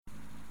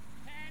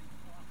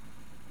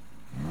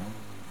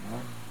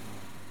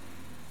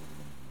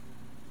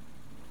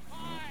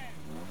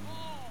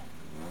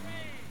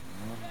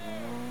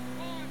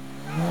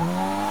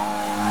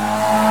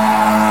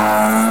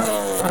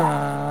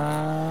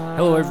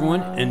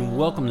everyone, and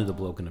welcome to the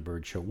Bloke and the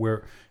Bird Show,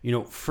 where,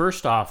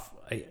 first off,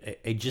 I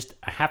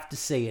have to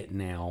say it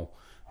now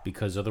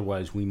because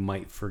otherwise we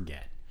might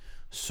forget.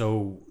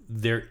 So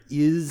there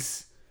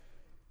is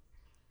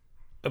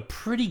a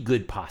pretty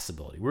good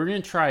possibility. We're going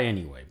to try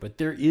anyway, but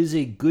there is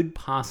a good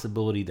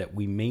possibility that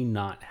we may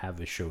not have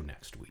a show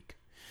next week.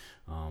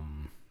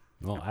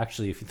 Well,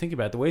 actually, if you think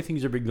about it, the way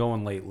things have been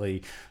going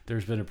lately,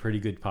 there's been a pretty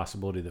good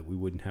possibility that we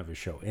wouldn't have a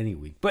show any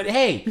week. But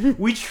hey,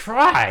 we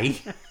try.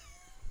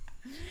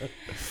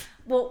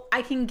 Well,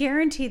 I can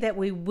guarantee that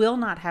we will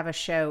not have a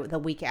show the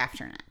week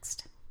after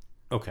next.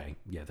 Okay,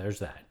 yeah, there's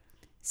that.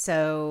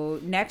 So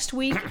next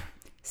week,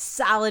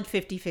 solid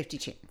 50-50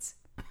 chance.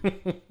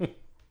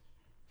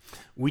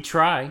 We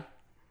try.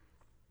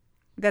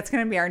 That's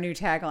going to be our new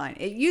tagline.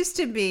 It used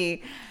to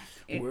be...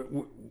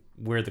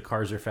 Where the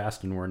cars are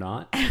fast and we're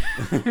not?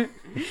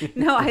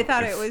 No, I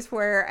thought it was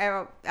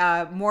where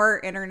more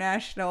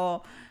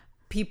international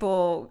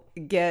people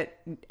get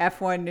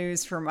F1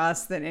 news from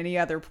us than any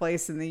other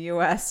place in the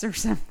U.S. or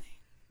something.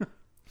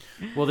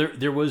 Well,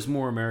 there was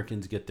more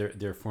Americans get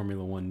their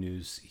Formula One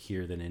news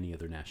here than any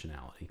other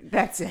nationality.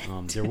 That's it.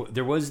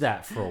 There was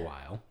that for a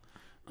while.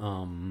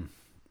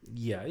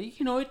 Yeah,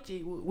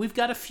 we've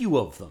got a few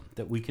of them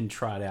that we can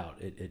trot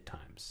out at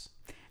times.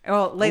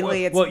 Well,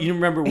 lately you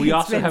remember we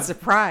also have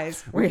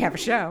surprise. We have a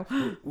show.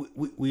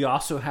 We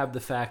also have the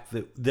fact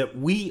that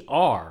we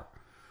are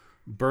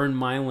Bern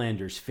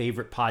Mylander's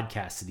favorite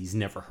podcast that he's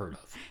never heard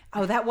of.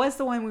 Oh, that was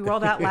the one we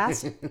rolled out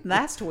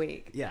last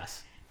week.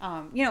 Yes.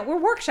 We're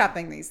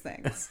workshopping these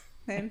things.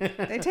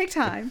 They take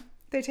time.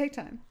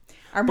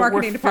 Our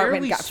marketing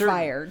department got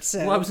fired. So.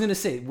 Well, I was going to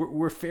say,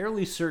 we're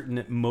fairly certain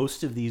that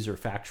most of these are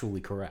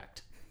factually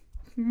correct.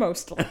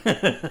 Mostly.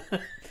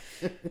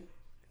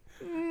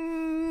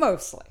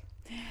 Mostly.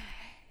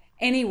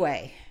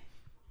 Anyway,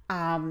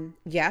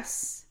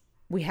 yes,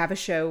 we have a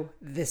show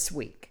this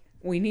week.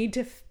 We need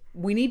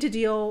to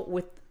deal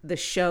with the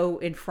show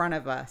in front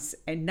of us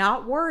and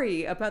not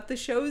worry about the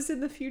shows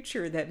in the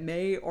future that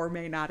may or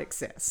may not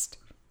exist.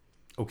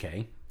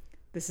 Okay.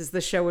 This is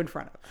the show in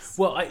front of us.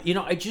 Well,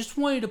 I just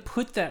wanted to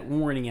put that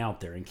warning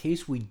out there in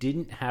case we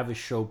didn't have a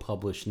show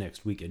published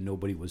next week and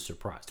nobody was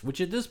surprised.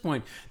 Which at this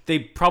point,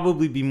 they'd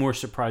probably be more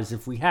surprised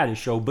if we had a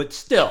show. But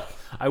still,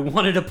 I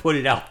wanted to put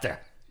it out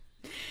there.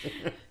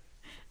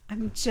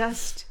 I'm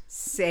just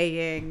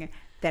saying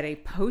that a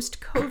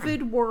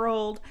post-COVID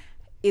world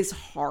is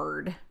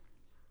hard.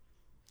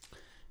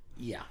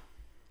 Yeah.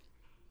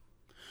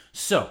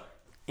 So,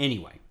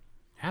 anyway,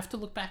 have to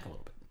look back a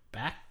little bit.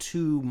 Back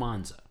to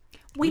Monza.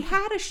 We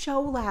had a show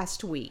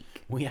last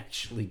week. We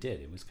actually did.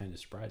 It was kind of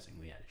surprising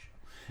we had a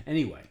show.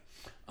 Anyway,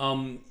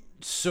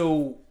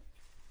 so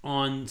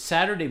on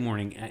Saturday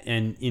morning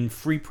and in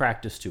free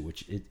practice 2,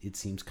 which it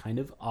seems kind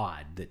of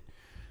odd that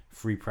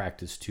free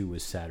practice 2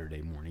 was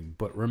Saturday morning.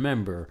 But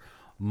remember,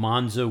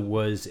 Monza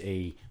was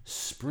a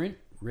sprint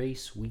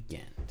race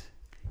weekend.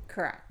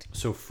 Correct.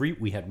 So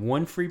we had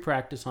one free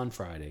practice on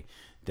Friday.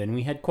 Then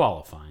we had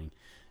qualifying.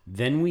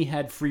 Then we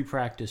had free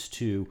practice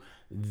 2.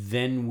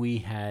 Then we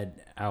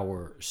had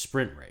our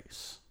sprint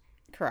race.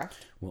 Correct.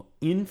 Well,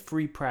 in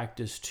free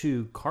practice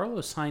 2,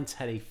 Carlos Sainz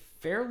had a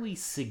fairly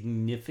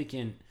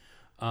significant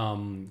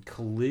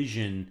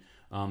collision.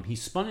 He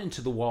spun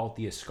into the wall at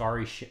the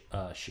Ascari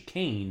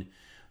chicane,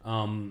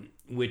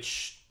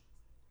 which,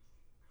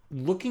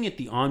 looking at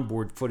the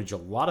onboard footage, a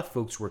lot of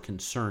folks were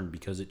concerned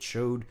because it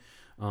showed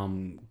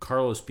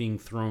Carlos being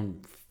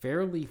thrown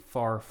fairly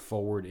far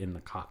forward in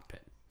the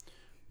cockpit,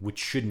 which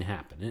shouldn't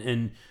happen.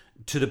 And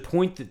to the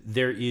point that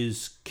there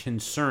is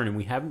concern, and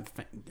we haven't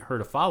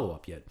heard a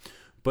follow-up yet,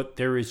 but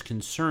there is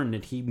concern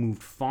that he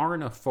moved far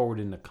enough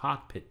forward in the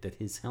cockpit that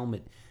his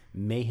helmet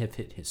may have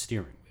hit his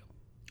steering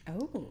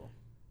wheel. Oh.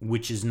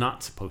 Which is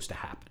not supposed to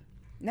happen.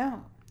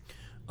 No.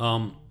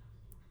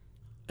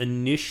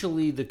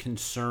 Initially, the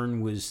concern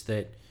was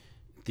that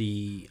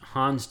the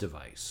Hans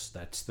device,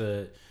 that's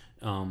the...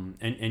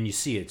 and you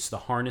see it's the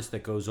harness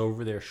that goes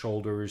over their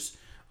shoulders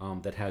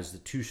that has the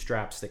 2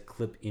 straps that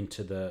clip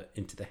into the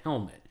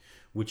helmet,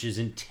 which is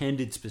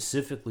intended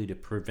specifically to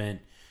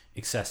prevent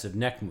excessive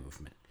neck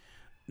movement.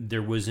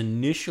 There was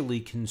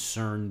initially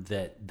concern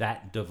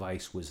that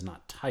device was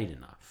not tight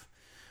enough.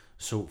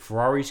 So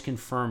Ferrari's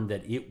confirmed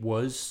that it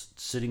was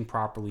sitting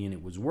properly and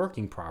it was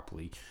working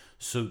properly.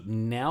 So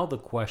now the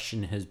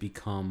question has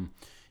become,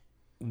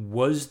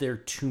 was there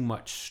too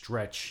much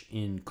stretch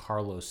in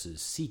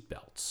Carlos's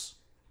seatbelts?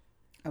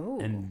 Oh.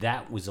 And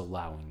that was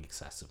allowing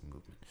excessive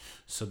movement.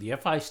 So the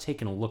FI's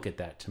taken a look at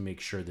that to make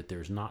sure that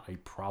there's not a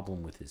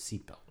problem with his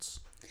seatbelts.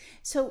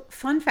 So,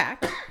 fun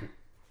fact.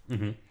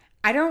 Mm-hmm.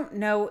 I don't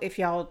know if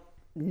y'all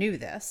knew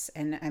this,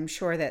 and I'm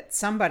sure that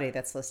somebody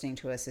that's listening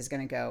to us is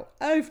going to go,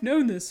 I've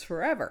known this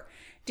forever.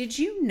 Did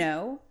you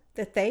know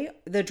that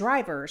the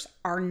drivers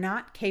are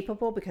not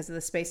capable, because of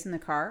the space in the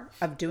car,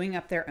 of doing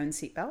up their own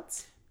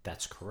seatbelts?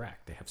 That's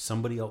correct. They have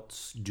somebody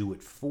else do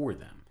it for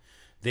them.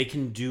 They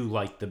can do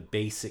like the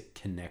basic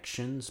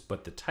connections,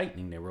 but the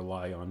tightening, they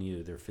rely on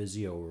either their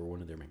physio or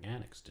one of their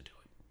mechanics to do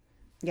it.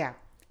 Yeah.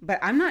 but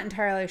I'm not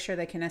entirely sure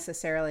they can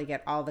necessarily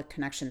get all the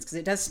connections because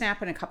it does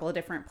snap in a couple of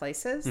different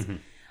places.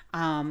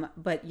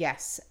 But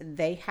yes,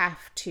 they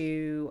have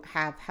to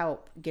have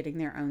help getting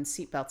their own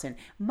seatbelts in,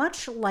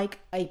 much like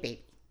a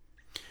baby.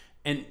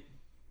 And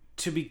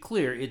to be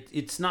clear,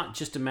 it's not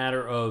just a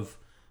matter of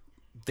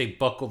they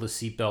buckle the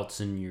seatbelts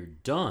and you're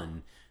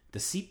done. The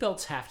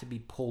seatbelts have to be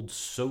pulled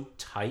so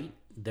tight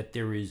that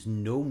there is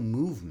no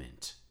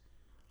movement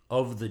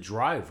of the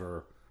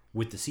driver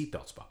with the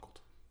seatbelts buckled.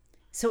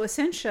 So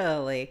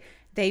essentially,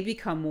 they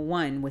become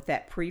one with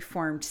that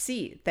preformed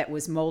seat that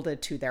was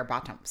molded to their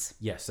bottoms.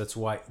 Yes, that's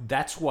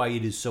why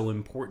it is so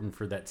important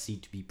for that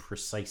seat to be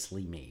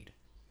precisely made.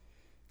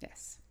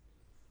 Yes.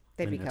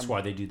 That's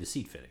why they do the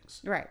seat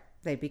fittings. Right.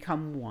 They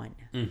become one.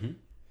 Mm-hmm.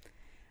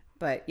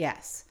 But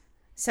yes.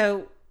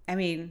 So, I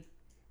mean,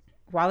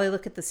 while they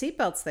look at the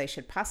seatbelts, they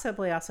should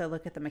possibly also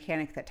look at the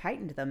mechanic that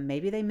tightened them.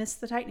 Maybe they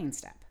missed the tightening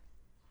step.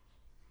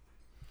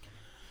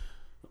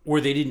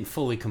 Or they didn't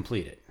fully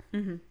complete it.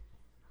 Mm-hmm.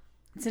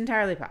 It's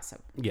entirely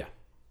possible. Yeah.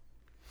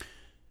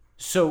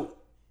 So,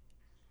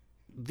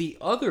 the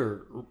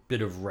other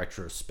bit of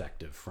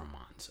retrospective from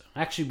Monza.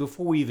 Actually,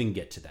 before we even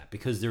get to that,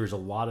 because there's a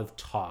lot of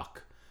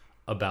talk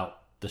about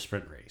the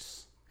sprint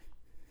race.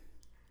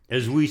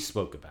 As we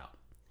spoke about,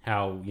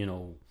 how,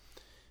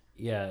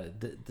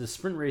 the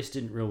sprint race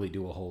didn't really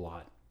do a whole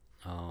lot.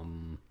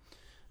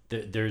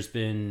 There's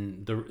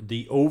been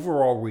the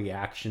overall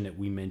reaction that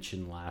we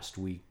mentioned last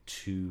week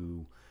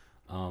to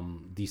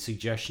the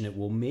suggestion that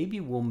we'll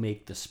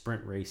make the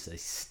sprint race a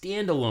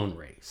standalone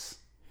race.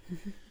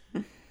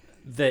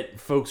 That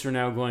folks are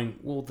now going,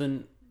 well,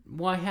 then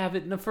why have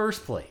it in the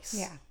first place?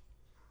 Yeah.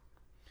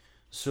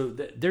 So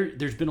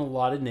there's been a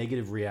lot of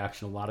negative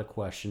reaction, a lot of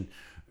question.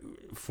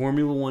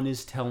 Formula One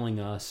is telling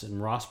us,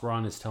 and Ross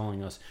Brawn is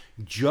telling us,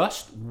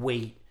 just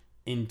wait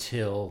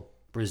until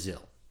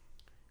Brazil.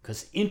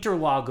 Because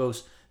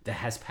Interlagos,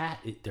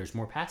 there's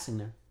more passing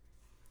there.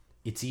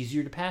 It's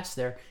easier to pass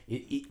there.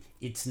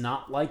 It's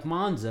not like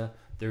Monza.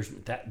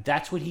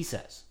 That's what he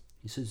says.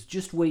 He says,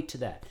 just wait to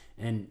that.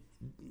 And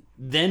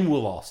then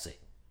we'll all see.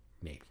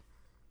 Maybe.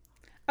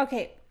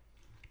 Okay.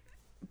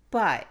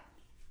 But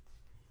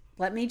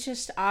let me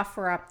just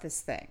offer up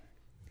this thing.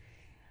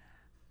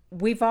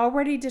 We've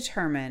already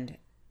determined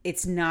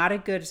it's not a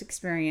good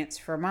experience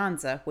for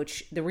Monza,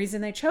 which the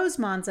reason they chose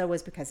Monza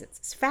was because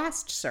it's a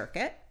fast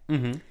circuit.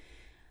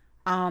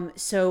 Mm-hmm.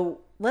 So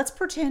let's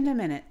pretend a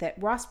minute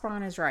that Ross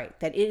Brawn is right,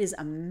 that it is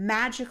a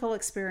magical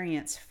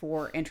experience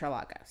for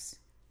Interlagos.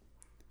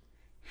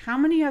 How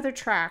many other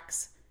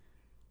tracks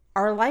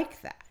are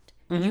like that?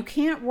 Mm-hmm. You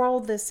can't roll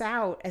this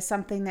out as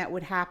something that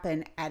would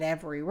happen at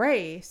every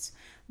race.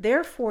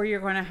 Therefore, you're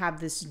going to have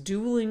this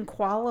dueling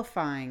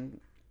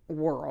qualifying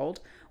world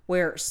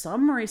where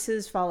some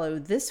races follow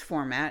this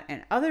format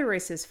and other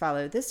races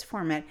follow this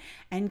format.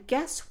 And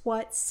guess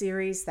what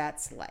series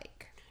that's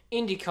like?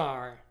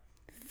 IndyCar.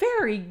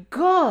 Very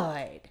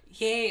good.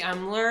 Yay,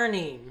 I'm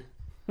learning.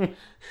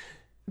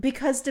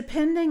 Because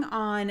depending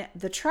on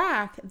the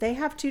track, they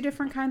have two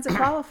different kinds of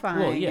qualifying.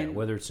 Well, yeah,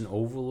 whether it's an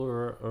oval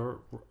or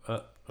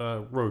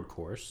a road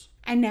course.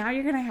 And now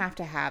you're going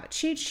to have a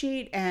cheat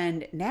sheet.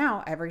 And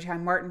now every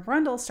time Martin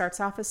Brundle starts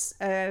off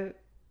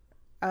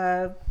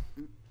a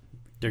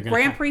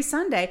Grand Prix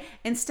Sunday,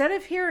 instead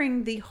of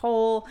hearing the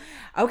whole,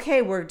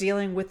 okay, we're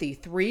dealing with the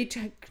three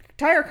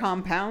tire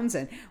compounds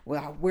and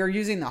well, we're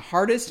using the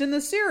hardest in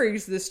the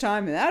series this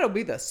time, and that'll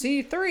be the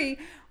C3,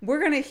 we're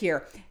going to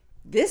hear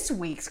this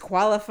week's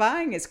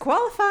qualifying is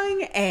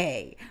qualifying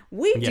A.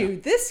 We do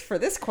this for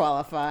this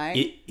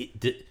qualifying.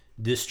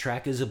 This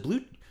track is a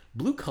blue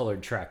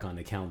colored track on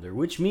the calendar,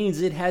 which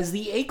means it has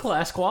the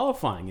A-class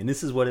qualifying, and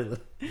this is what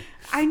it...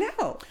 I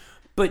know.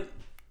 But,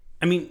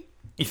 I mean...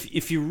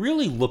 If you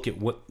really look at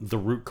what the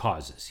root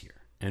cause is here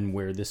and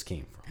where this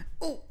came from.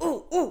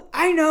 Oh,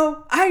 I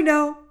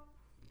know.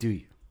 Do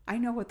you? I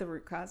know what the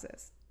root cause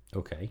is.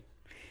 Okay.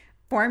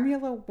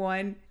 Formula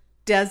One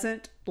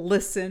doesn't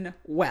listen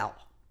well.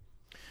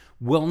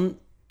 Well,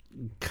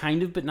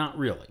 kind of, but not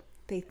really.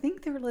 They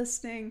think they're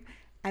listening,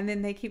 and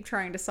then they keep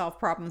trying to solve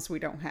problems we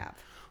don't have.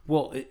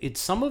 Well,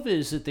 some of it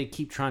is that they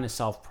keep trying to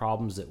solve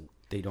problems that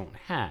they don't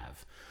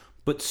have.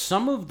 But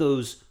some of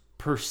those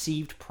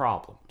perceived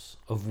problems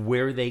of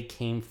where they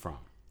came from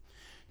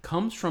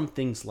comes from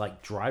things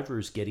like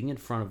drivers getting in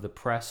front of the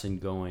press and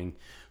going,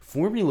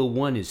 Formula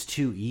One is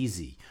too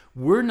easy.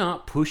 We're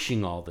not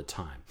pushing all the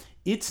time.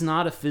 It's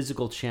not a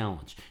physical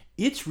challenge.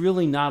 It's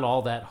really not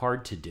all that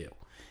hard to do.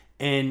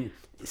 And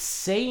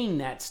saying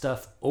that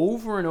stuff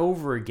over and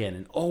over again,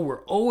 and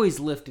we're always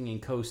lifting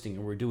and coasting,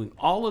 and we're doing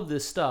all of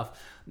this stuff,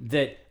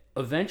 that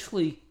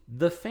eventually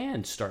the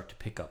fans start to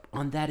pick up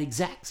on that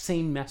exact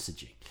same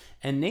messaging.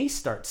 And they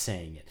start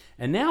saying it.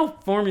 And now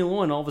Formula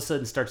One all of a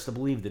sudden starts to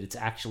believe that it's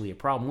actually a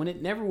problem when it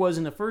never was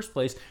in the first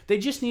place. They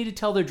just need to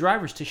tell their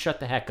drivers to shut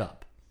the heck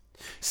up.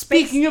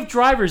 Speaking of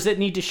drivers that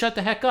need to shut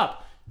the heck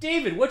up,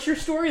 David, what's your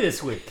story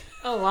this week?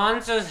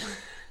 Alonso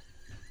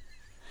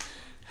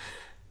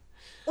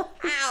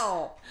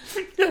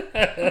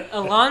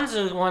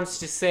wants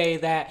to say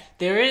that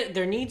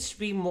there needs to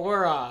be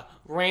more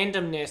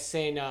randomness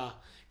and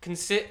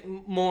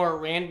more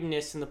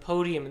randomness in the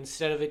podium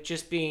instead of it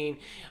just being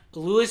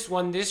Lewis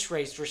won this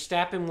race,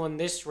 Verstappen won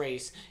this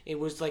race. It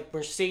was like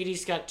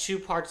Mercedes got 2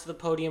 parts of the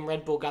podium,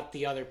 Red Bull got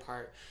the other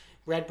part.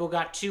 Red Bull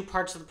got 2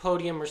 parts of the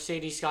podium,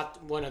 Mercedes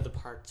got one of the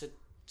parts.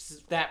 It's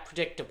that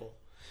predictable.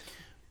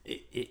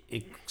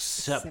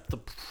 Except the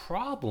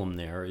problem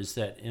there is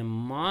that in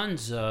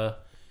Monza,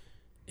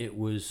 it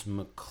was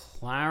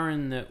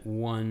McLaren that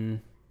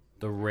won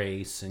the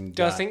race and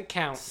Doesn't got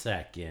count.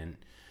 second.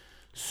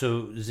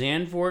 So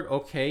Zandvoort,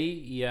 okay,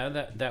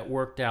 yeah, that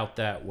worked out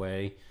that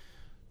way.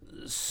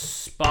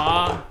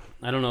 Spa,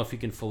 I don't know if you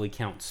can fully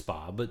count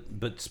Spa,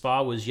 but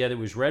Spa was, there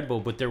was Red Bull,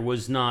 but there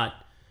was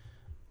not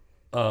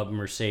a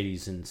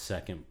Mercedes in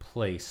second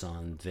place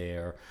on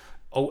there.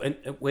 Oh, and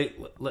wait,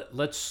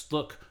 let's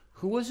look.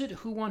 Who was it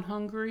who won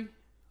Hungary?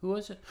 Who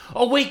was it?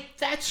 Oh, wait,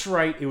 that's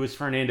right. It was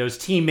Fernando's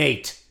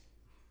teammate.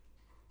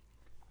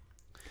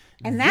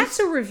 And that's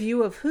a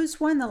review of who's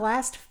won the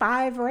last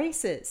 5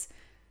 races.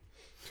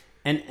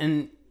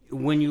 And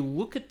when you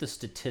look at the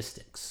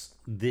statistics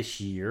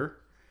this year,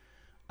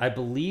 I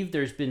believe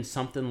there's been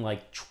something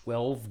like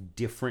 12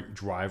 different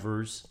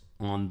drivers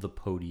on the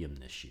podium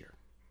this year.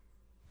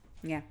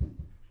 Yeah.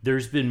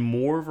 There's been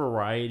more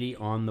variety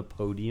on the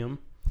podium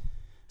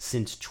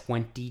since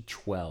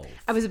 2012.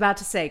 I was about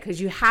to say, because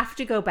you have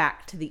to go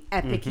back to the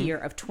epic year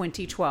of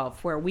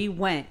 2012, where we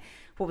went,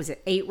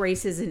 8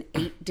 races and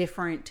 8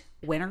 different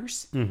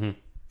winners?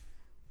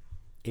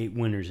 8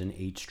 winners in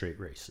 8 straight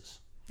races.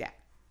 Yeah.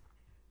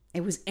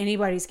 It was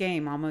anybody's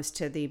game almost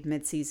to the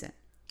mid-season.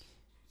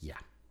 Yeah.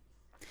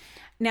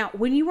 Now,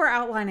 when you were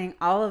outlining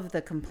all of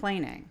the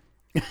complaining,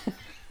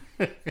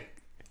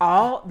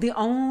 the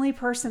only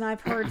person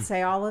I've heard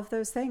say all of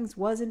those things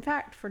was, in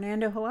fact,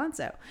 Fernando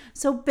Alonso.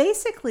 So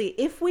basically,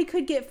 if we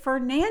could get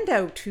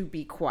Fernando to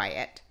be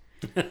quiet,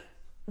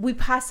 we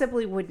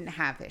possibly wouldn't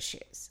have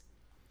issues.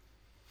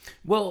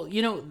 Well,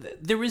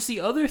 there is the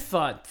other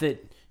thought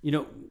that,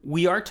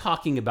 we are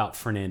talking about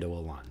Fernando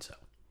Alonso.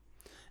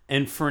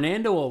 And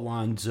Fernando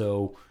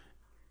Alonso,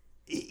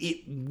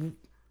 it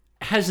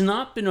has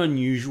not been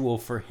unusual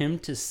for him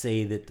to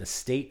say that the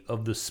state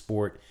of the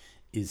sport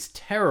is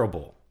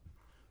terrible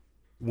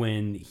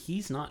when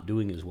he's not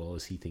doing as well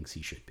as he thinks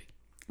he should be.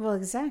 Well,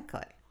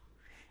 exactly.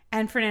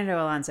 And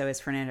Fernando Alonso is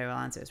Fernando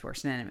Alonso's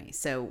worst enemy.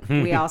 So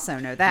we also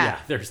know that. Yeah,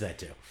 there's that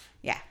too.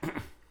 Yeah.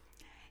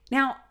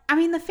 Now,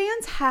 the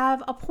fans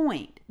have a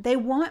point. They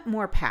want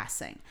more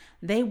passing.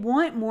 They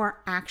want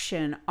more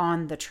action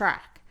on the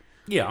track.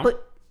 Yeah.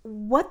 But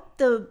what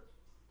the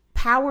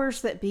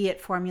powers that be at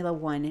Formula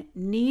One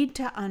need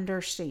to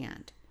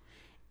understand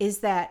is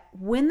that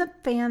when the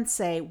fans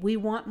say we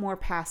want more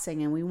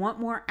passing and we want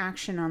more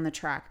action on the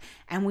track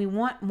and we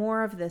want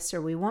more of this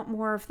or we want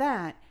more of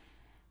that,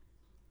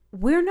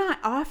 we're not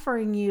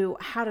offering you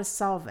how to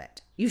solve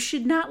it. You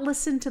should not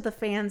listen to the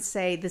fans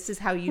say this is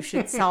how you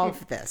should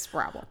solve this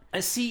problem.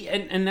 See,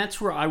 and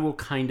that's where I will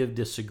kind of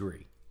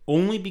disagree.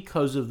 Only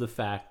because of the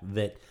fact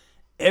that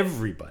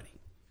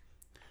everybody,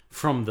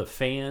 from the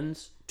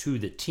fans to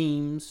the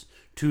teams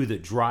to the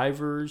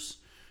drivers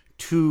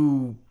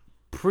to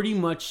pretty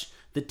much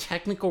the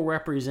technical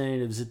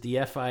representatives at the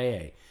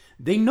FIA,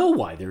 they know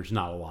why there's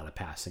not a lot of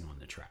passing on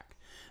the track.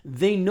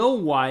 They know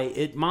why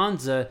at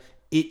Monza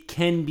it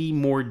can be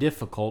more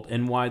difficult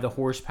and why the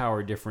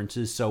horsepower difference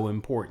is so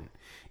important.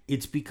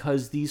 It's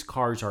because these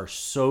cars are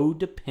so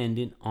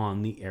dependent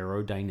on the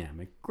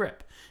aerodynamic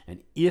grip.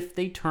 And if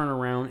they turn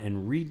around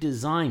and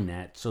redesign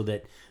that so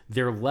that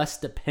they're less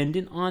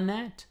dependent on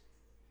that,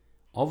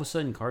 all of a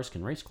sudden cars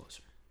can race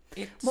closer.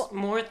 It's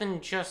more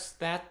than just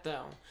that,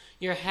 though.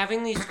 You're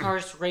having these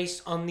cars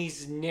race on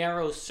these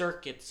narrow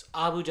circuits.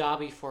 Abu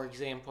Dhabi, for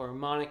example, or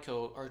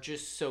Monaco are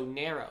just so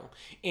narrow.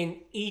 And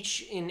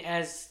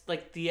as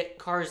the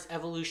car's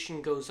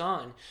evolution goes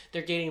on,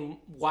 they're getting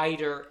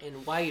wider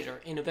and wider.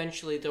 And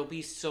eventually they'll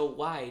be so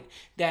wide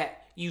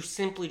that you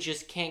simply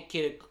just can't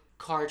get a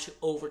car to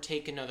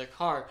overtake another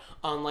car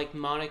on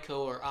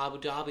Monaco or Abu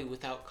Dhabi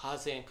without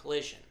causing a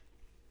collision.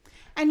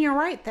 And you're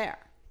right there.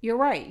 You're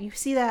right. You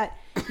see that.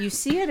 You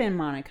see it in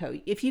Monaco.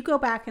 If you go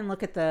back and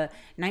look at the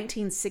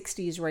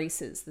 1960s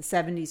races, the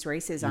 70s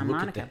races on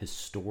Monaco. Look at the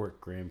historic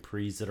Grand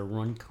Prix that are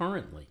run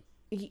currently.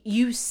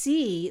 You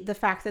see the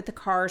fact that the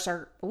cars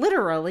are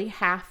literally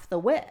half the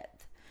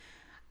width.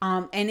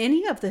 And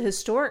any of the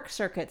historic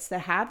circuits that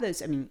have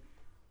those,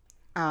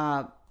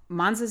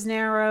 Monza's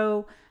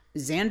narrow,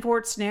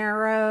 Zandvoort's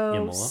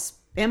narrow,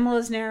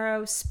 Imola's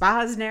narrow,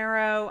 Spa's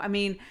narrow.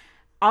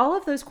 All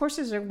of those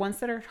courses are ones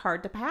that are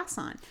hard to pass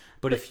on.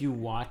 But if you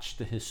watch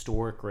the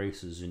historic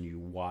races and you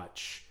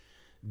watch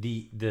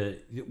the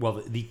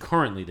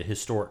currently the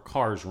historic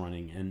cars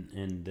running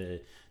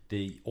and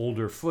the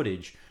older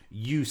footage,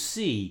 you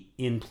see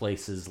in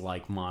places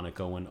like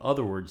Monaco, in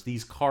other words,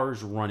 these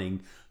cars running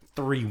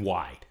 3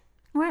 wide.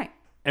 Right.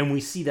 And we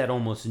see that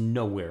almost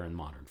nowhere in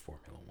modern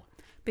Formula One.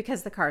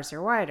 Because the cars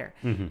are wider.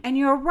 Mm-hmm. And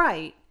you're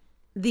right.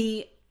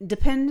 The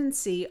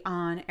dependency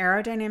on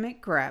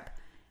aerodynamic grip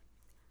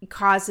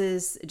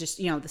causes just,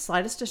 the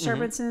slightest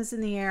disturbances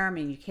in the air.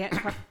 You can't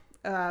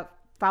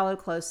follow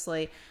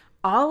closely.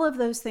 All of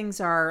those things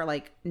are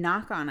like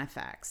knock-on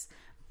effects.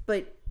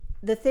 But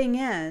the thing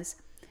is,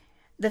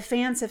 the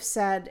fans have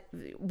said,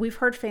 we've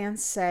heard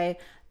fans say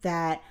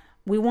that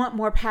we want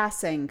more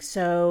passing,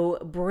 so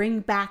bring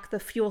back the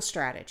fuel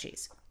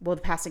strategies. Well,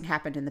 the passing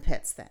happened in the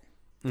pits then.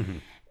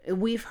 Mm-hmm.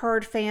 We've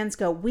heard fans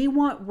go, we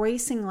want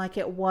racing like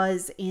it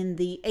was in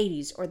the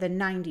 80s or the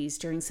 90s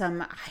during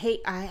some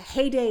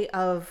heyday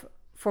of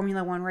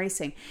Formula One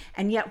racing.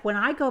 And yet when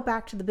I go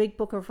back to the big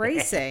book of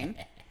racing,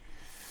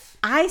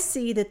 I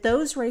see that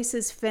those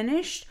races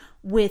finished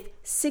with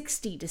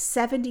 60 to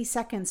 70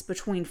 seconds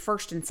between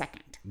first and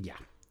second. Yeah.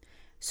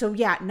 So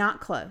yeah,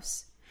 not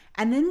close.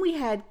 And then we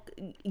had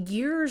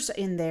years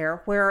in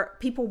there where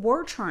people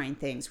were trying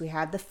things. We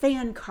had the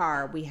fan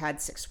car. We had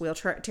six-wheel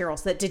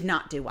Tyrrells that did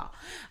not do well.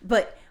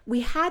 But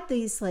we had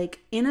these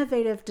like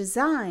innovative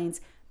designs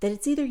that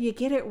it's either you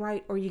get it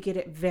right or you get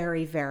it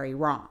very, very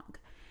wrong.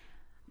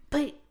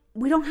 But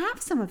we don't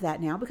have some of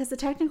that now because the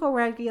technical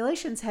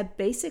regulations have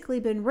basically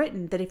been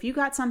written that if you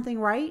got something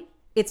right,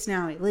 it's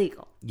now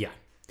illegal. Yeah.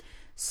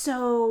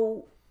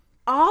 So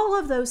all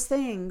of those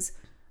things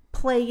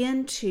play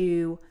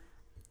into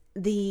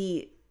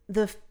the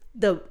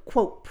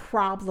quote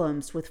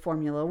problems with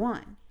Formula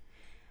One.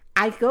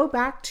 I go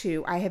back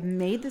to, I have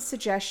made the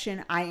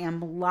suggestion, I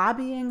am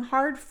lobbying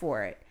hard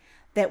for it,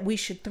 that we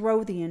should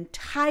throw the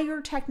entire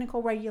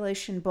technical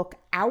regulation book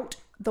out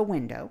the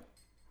window,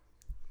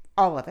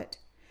 all of it,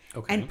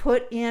 okay, and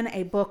put in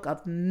a book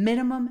of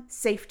minimum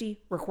safety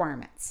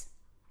requirements.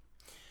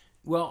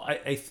 Well,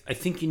 I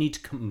think you need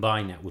to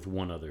combine that with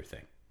one other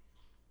thing.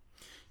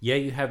 Yeah,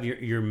 you have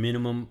your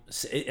minimum,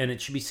 and it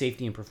should be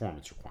safety and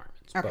performance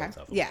requirements. Okay. Both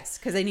of them. Yes,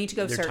 because they need to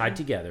go They're certain. tied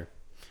together,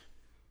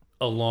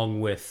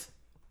 along with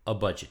a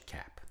budget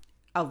cap.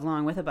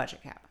 Along with a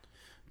budget cap.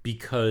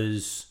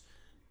 Because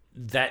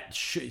that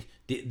should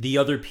the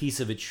other piece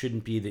of it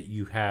shouldn't be that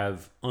you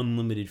have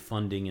unlimited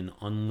funding and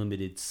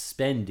unlimited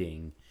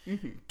spending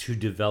to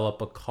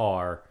develop a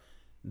car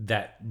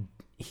that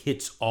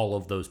hits all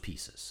of those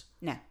pieces.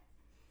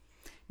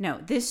 No,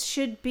 this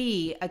should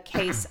be a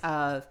case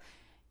of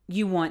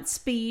you want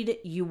speed,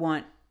 you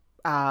want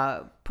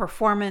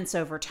performance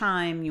over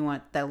time, you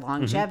want the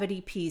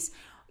longevity piece,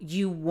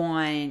 you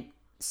want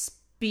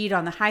speed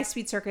on the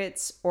high-speed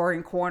circuits or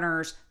in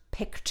corners,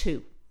 pick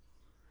two.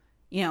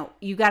 You know,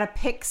 you got to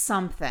pick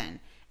something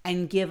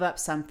and give up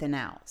something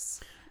else.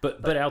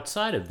 But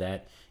outside of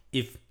that,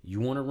 if you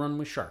want to run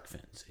with shark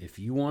fins, if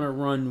you want to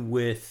run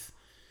with,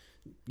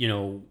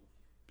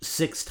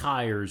 6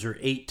 tires or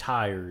 8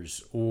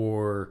 tires,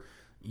 or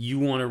you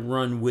want to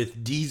run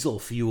with diesel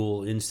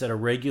fuel instead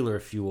of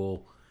regular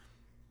fuel,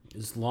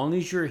 as long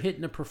as you're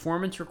hitting the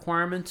performance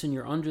requirements and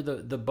you're under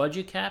the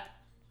budget cap,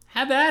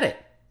 have at it.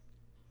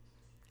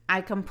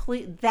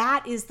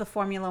 That is the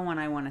Formula One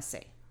I want to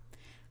see.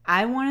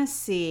 I want to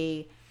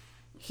see,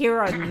 here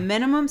are the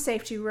minimum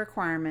safety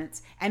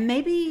requirements, and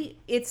maybe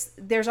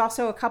there's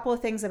also a couple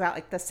of things about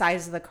like the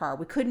size of the car.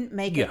 We couldn't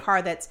make a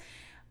car that's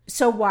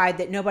so wide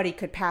that nobody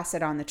could pass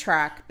it on the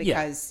track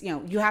because,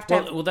 you have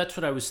to Well, that's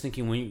what I was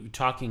thinking when you're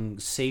talking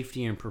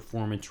safety and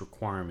performance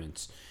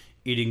requirements.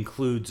 It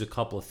includes a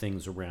couple of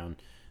things around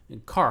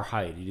car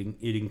height.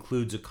 It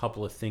includes a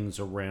couple of things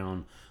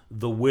around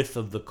the width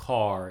of the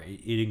car.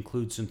 It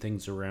includes some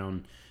things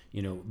around,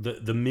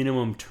 the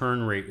minimum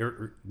turn rate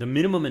or the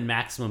minimum and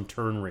maximum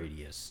turn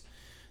radius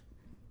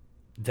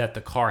that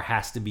the car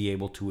has to be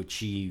able to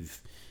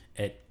achieve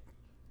at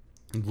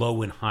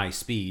low and high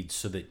speeds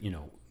so that,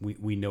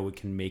 we know it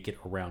can make it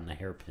around the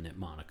hairpin at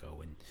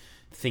Monaco and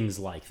things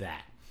like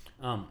that.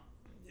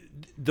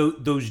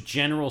 Those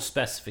general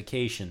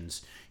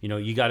specifications,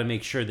 you got to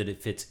make sure that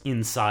it fits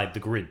inside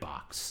the grid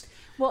box.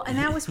 Well, and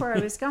that was where I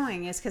was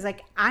going, is because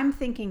I'm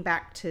thinking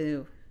back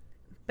to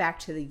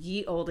the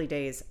ye olde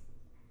days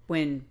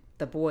when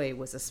the boy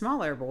was a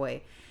smaller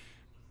boy.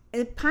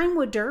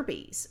 Pinewood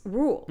Derby's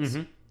rules.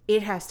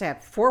 It has to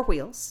have 4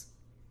 wheels.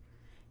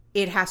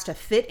 It has to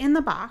fit in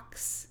the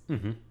box.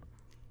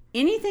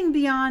 Anything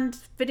beyond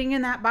fitting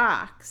in that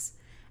box.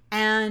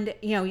 And,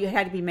 you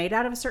had to be made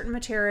out of a certain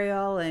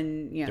material,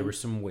 and, there was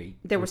some weight.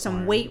 There were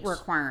some weight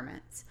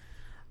requirements.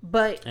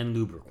 And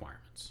lube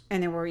requirements.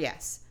 And there were,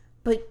 yes.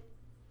 But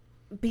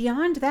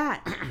beyond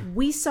that,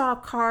 we saw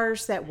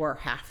cars that were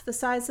half the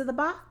size of the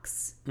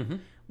box.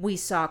 We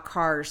saw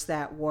cars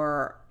that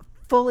were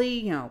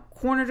fully,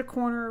 corner to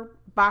corner,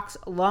 box,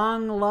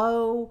 long,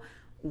 low,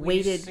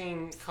 weighted.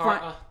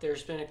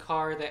 There's been a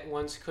car that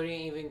once couldn't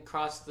even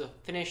cross the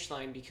finish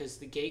line because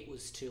the gate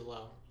was too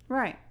low.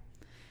 Right.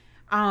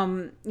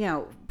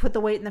 Put the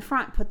weight in the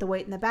front, put the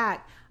weight in the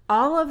back.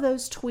 All of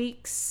those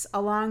tweaks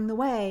along the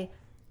way,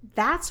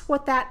 that's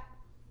what that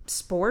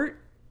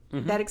sport,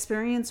 that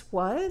experience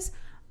was.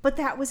 But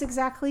that was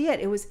exactly it.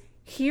 It was,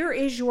 here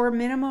is your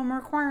minimum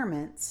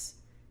requirements.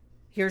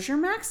 Here's your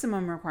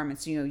maximum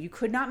requirements. You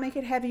could not make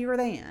it heavier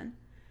than.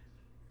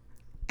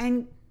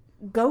 And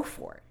go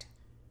for it.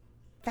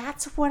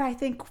 That's what I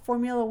think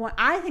Formula One,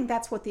 I think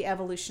that's what the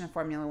evolution of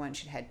Formula One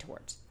should head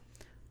towards.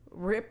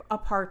 Rip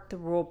apart the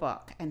rule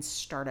book and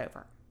start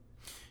over.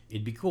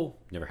 It'd be cool.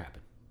 Never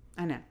happened.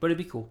 I know. But it'd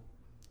be cool.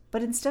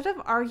 But instead of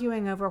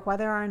arguing over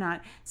whether or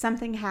not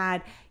something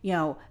had,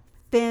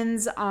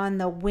 fins on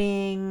the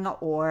wing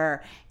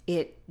or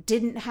it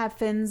didn't have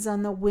fins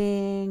on the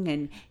wing,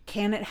 and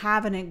can it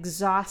have an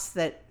exhaust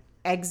that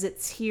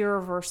exits here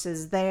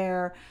versus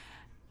there?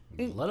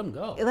 Let them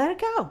go. Let it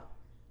go.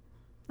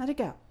 Let it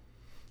go.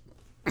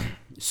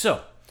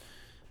 So,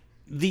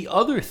 the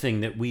other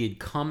thing that we had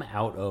come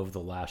out of the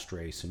last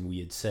race and we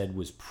had said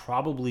was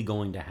probably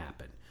going to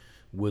happen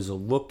was a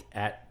look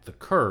at the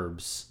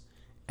curbs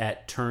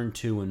at Turn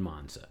 2 in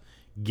Monza,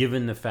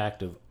 given the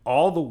fact of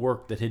all the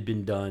work that had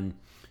been done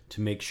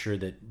to make sure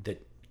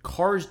that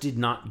cars did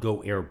not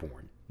go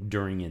airborne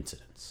during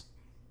incidents.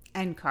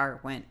 And car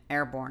went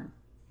airborne.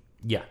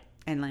 Yeah.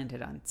 And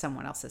landed on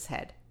someone else's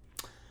head.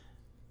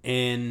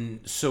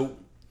 And so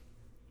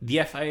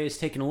the FIA is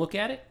taking a look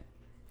at it,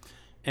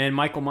 and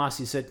Michael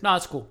Masi said, no,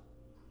 it's cool.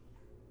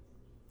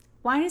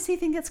 Why does he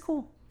think it's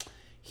cool?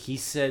 He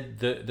said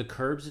the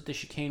curbs at the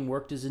chicane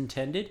worked as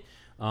intended,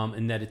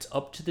 and that it's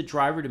up to the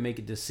driver to make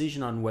a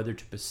decision on whether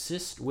to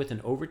persist with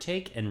an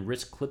overtake and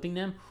risk clipping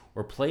them,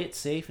 or play it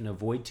safe and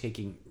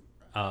avoiding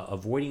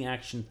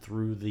action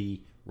through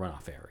the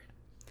runoff area.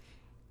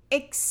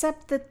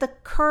 Except that the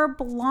curb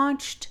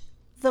launched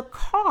the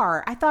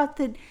car. I thought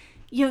that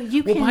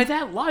you can. Well, by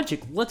that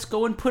logic, let's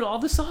go and put all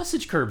the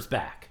sausage curbs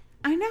back.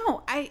 I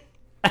know. I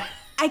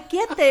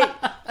get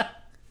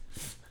that.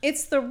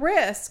 It's the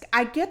risk.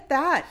 I get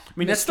that. I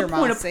mean, that's Mr. the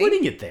point of Masi.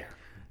 putting it there.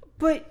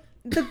 But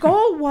the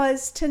goal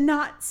was to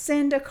not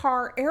send a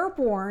car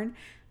airborne,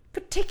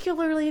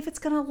 particularly if it's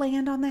going to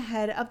land on the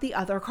head of the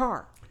other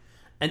car.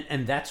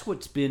 And that's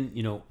what's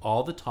been,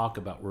 all the talk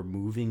about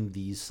removing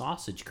these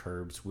sausage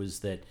curbs was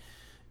that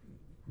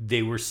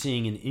they were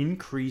seeing an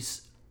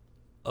increase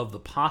of the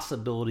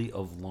possibility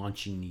of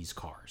launching these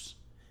cars.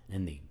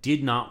 And they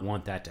did not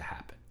want that to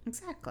happen.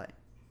 Exactly.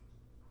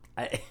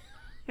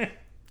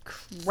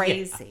 Crazy.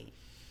 Crazy.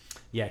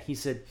 Yeah, he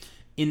said,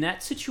 in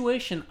that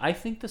situation, I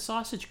think the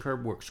sausage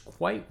curb works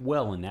quite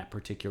well in that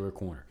particular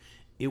corner.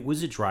 It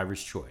was a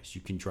driver's choice.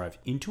 You can drive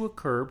into a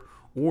curb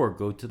or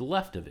go to the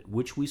left of it,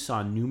 which we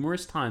saw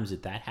numerous times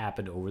that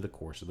happened over the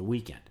course of the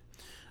weekend.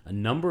 A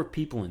number of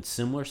people in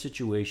similar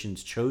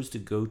situations chose to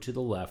go to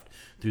the left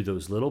through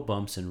those little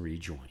bumps and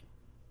rejoin.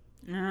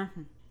 Uh-huh.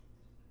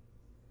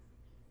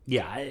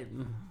 Yeah.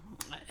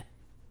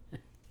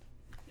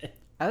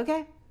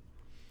 Okay.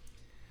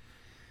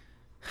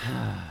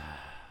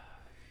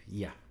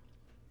 Yeah.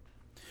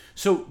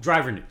 So,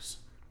 driver news.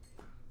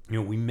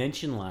 We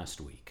mentioned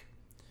last week,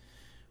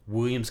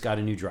 Williams got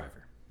a new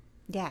driver.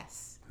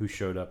 Yes. Who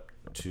showed up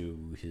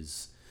to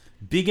his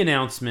big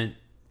announcement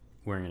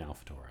wearing an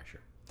AlphaTauri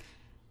shirt.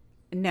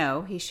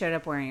 No, he showed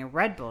up wearing a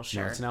Red Bull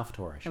shirt. No, it's an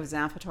AlphaTauri shirt. It was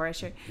an AlphaTauri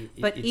shirt.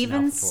 But It's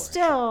even an AlphaTauri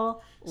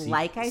still,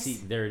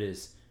 shirt. There it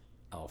is.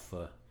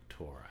 AlphaTauri.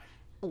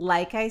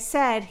 Like I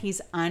said, he's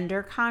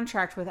under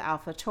contract with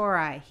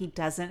AlphaTauri. He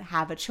doesn't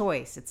have a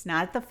choice. It's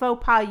not the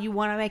faux pas you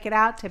want to make it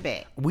out to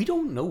be. We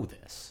don't know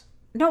this.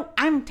 No,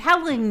 I'm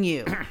telling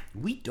you.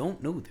 We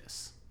don't know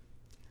this.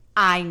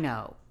 I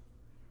know.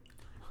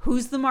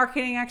 Who's the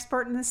marketing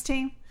expert in this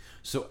team?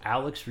 So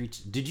Alex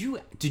reached. Did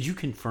you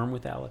confirm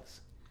with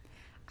Alex?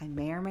 I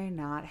may or may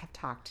not have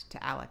talked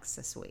to Alex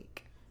this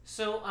week.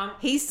 So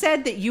he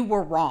said that you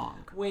were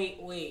wrong.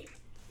 Wait.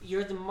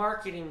 You're the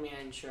marketing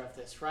manager of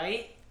this,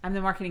 right? I'm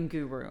the marketing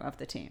guru of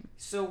the team.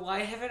 So why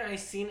haven't I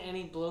seen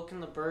any Bloke in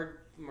the Bird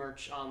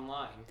merch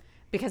online?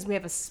 Because we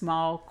have a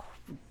small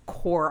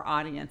core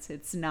audience.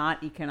 It's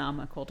not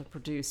economical to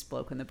produce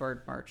Bloke in the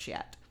Bird merch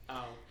yet.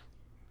 Oh.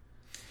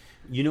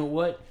 You know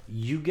what?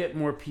 You get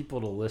more people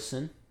to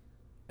listen,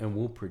 and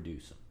we'll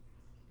produce them.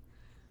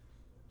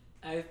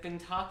 I've been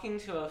talking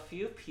to a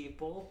few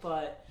people,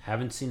 but...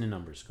 Haven't seen the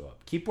numbers go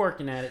up. Keep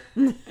working at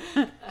it.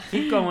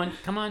 Keep going.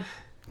 Come on.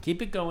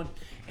 Keep it going.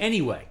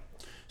 Anyway,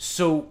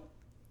 so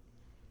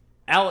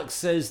Alex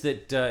says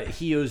that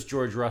he owes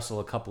George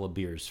Russell a couple of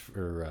beers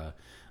for...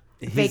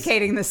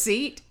 vacating the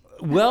seat?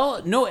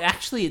 Well, no,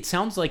 actually, it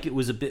sounds like it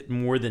was a bit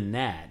more than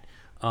that.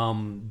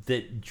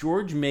 That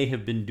George may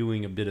have been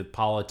doing a bit of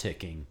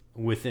politicking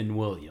within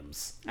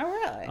Williams. Oh,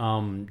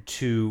 really?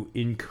 To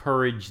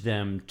encourage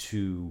them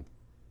to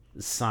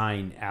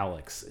sign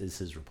Alex as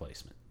his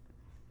replacement.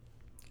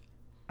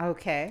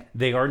 Okay.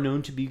 They are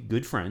known to be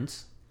good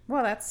friends.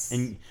 Well, that's...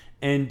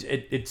 And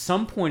at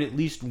some point, at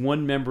least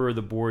one member of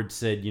the board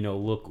said,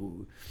 look,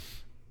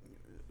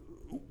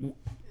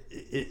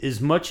 as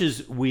much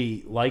as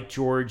we like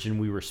George and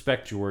we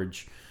respect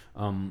George,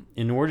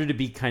 in order to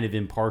be kind of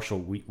impartial,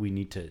 we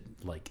need to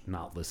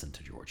not listen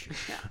to George here.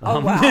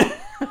 Wow.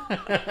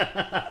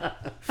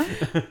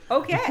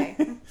 Okay.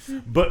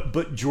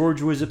 But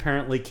George was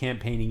apparently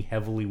campaigning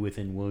heavily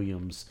within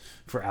Williams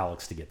for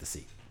Alex to get the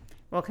seat.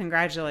 Well,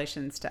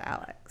 congratulations to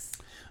Alex.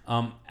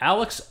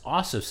 Alex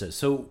also says,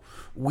 so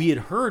we had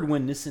heard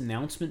when this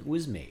announcement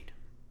was made,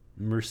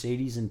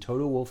 Mercedes and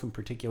Toto Wolff in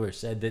particular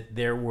said that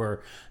there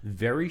were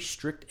very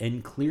strict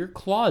and clear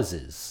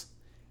clauses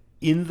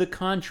in the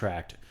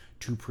contract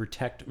to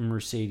protect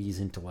Mercedes'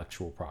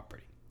 intellectual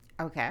property.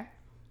 Okay.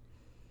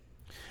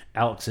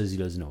 Alex says he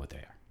doesn't know what they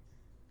are.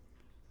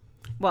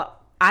 Well,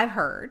 I've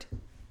heard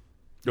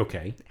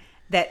Okay.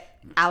 that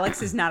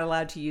Alex is not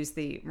allowed to use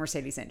the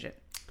Mercedes engine.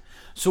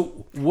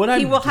 So He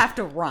will have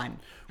to run.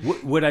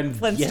 What I'm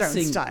Flintstone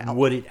guessing style.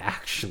 what it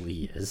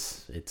actually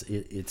is,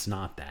 it's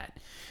not that,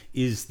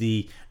 is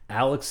the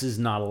Alex is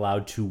not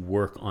allowed to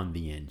work on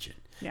the engine.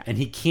 Yeah. And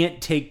he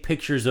can't take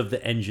pictures of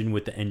the engine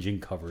with the engine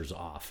covers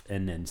off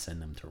and then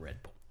send them to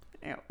Red Bull.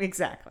 Yeah,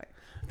 exactly.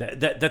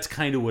 That's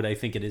kind of what I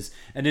think it is.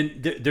 And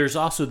then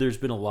there's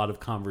been a lot of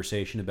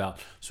conversation about,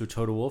 so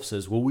Toto Wolff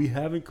says, well, we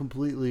haven't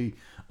completely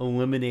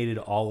eliminated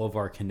all of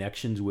our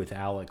connections with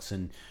Alex,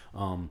 and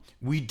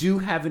we do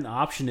have an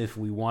option. If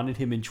we wanted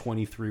him in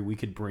 23, we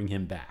could bring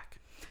him back.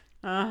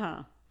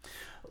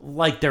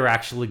 Like they're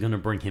actually going to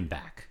bring him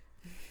back.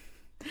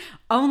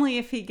 Only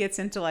if he gets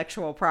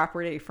intellectual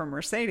property from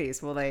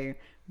Mercedes will they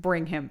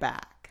bring him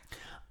back.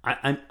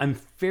 I'm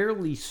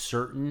fairly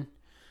certain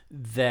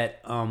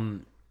that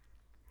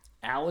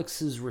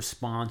Alex's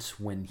response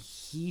when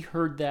he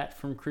heard that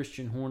from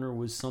Christian Horner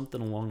was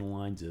something along the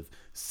lines of,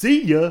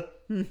 see ya.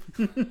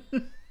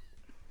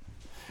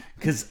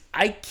 Because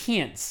I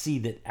can't see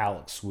that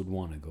Alex would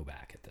want to go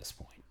back at this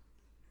point.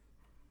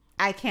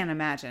 I can't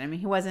imagine. I mean,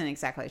 he wasn't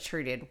exactly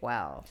treated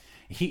well.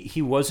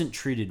 He wasn't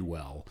treated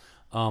well.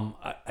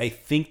 I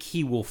think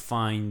he will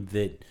find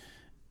that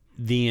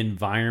the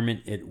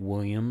environment at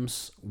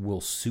Williams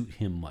will suit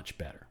him much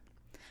better.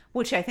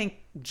 Which I think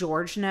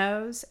George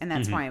knows, and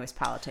that's why he was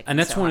politicking. And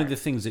that's so one hard. of the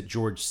things that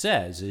George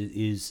says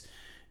is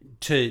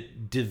to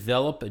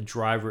develop a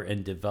driver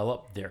and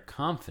develop their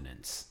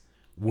confidence.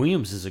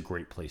 Williams is a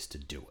great place to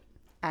do it.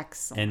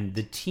 Excellent. And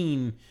the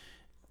team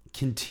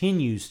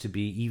continues to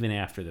be even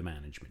after the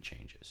management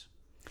changes.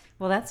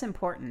 Well, that's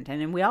important.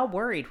 And we all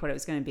worried what it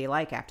was going to be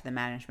like after the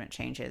management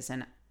changes.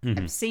 And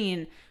I've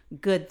seen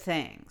good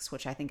things,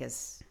 which I think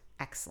is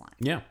excellent.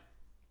 Yeah.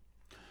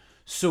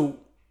 So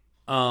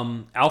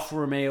Alfa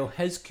Romeo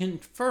has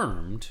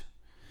confirmed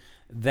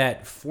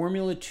that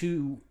Formula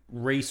 2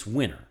 race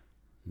winner,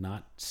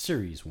 not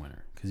series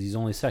winner, because he's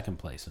only second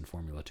place in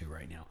Formula 2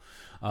 right now,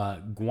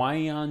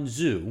 Guian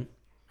Zhu,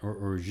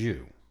 or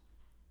Zhu,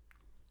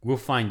 we'll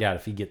find out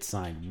if he gets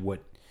signed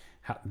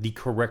how the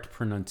correct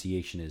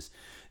pronunciation is,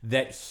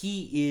 that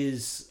he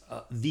is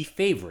the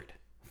favorite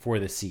for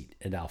the seat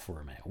at Alfa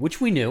Romeo,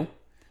 which we knew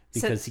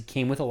because he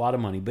came with a lot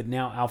of money, but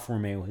now Alfa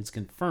Romeo has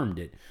confirmed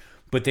it.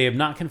 But they have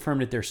not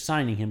confirmed that they're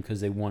signing him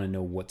because they want to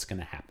know what's going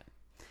to happen.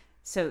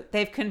 So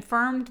they've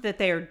confirmed that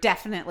they are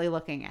definitely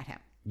looking at him.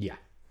 Yeah.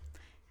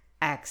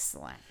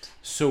 Excellent.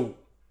 So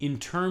in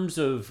terms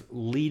of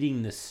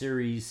leading the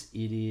series,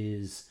 it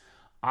is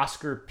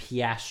Oscar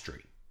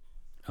Piastri.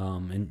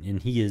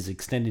 And he has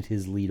extended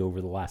his lead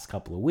over the last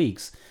couple of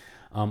weeks.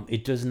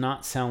 It does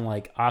not sound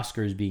like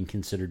Oscar is being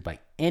considered by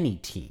any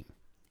team.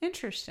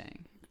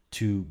 Interesting.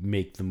 To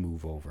make the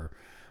move over.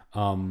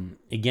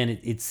 Again,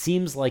 it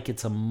seems like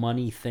it's a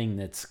money thing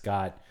that's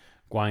got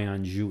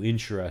Guian Zhu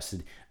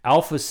interested.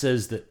 Alpha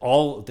says that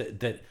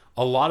that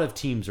a lot of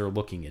teams are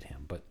looking at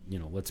him, but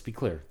let's be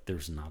clear,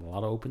 there's not a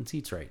lot of open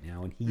seats right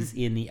now, and he's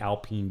in the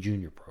Alpine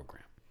Junior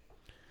program.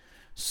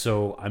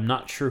 So I'm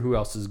not sure who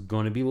else is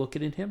going to be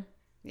looking at him.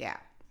 Yeah.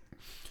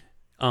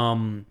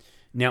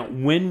 Now,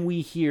 when we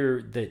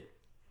hear that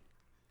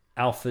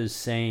Alpha is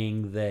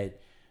saying that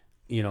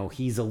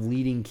he's a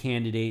leading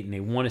candidate and they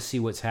want to see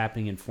what's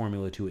happening in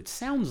Formula 2, it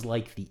sounds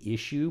like the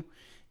issue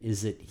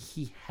is that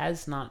he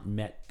has not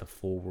met the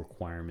full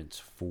requirements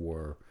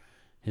for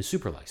his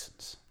super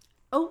license.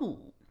 Oh,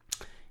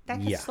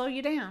 that could slow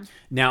you down.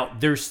 Now,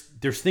 there's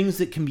things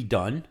that can be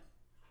done,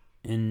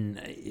 and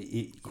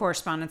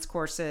correspondence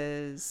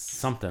courses,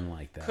 something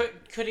like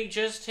that. Could he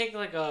just take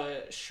like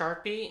a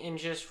Sharpie and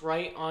just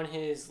write on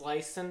his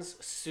license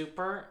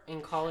super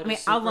and call it a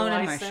super I'll loan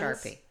license? him my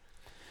Sharpie.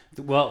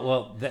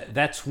 Well,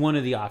 that's one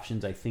of the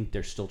options I think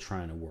they're still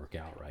trying to work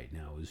out right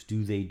now is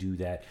do they do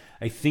that?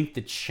 I think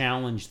the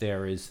challenge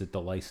there is that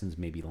the license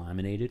may be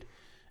laminated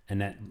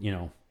and that,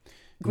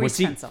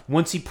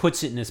 once he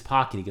puts it in his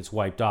pocket, it gets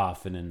wiped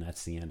off and then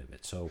that's the end of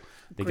it. So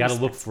they got to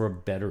look for a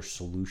better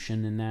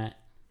solution in that.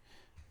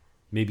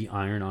 Maybe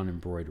iron on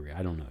embroidery.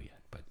 I don't know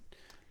yet, but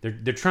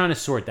they're trying to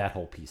sort that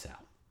whole piece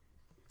out.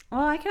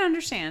 Well, I can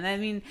understand. I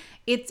mean,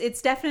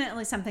 it's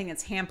definitely something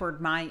that's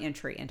hampered my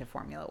entry into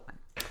Formula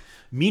One.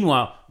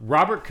 Meanwhile,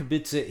 Robert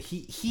Kubica,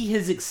 he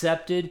has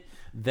accepted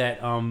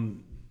that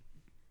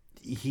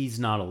he's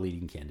not a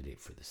leading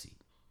candidate for the seat.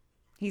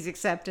 He's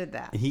accepted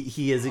that.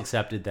 He has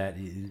accepted that.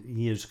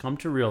 He has come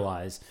to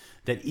realize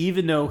that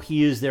even though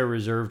he is their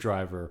reserve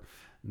driver,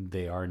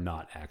 they are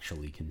not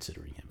actually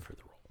considering him for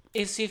the role.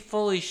 Is he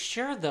fully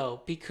sure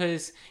though?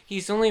 Because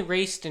he's only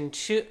raced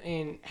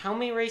in how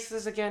many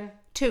races again?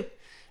 2.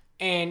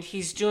 And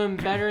he's doing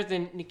better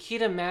than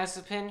Nikita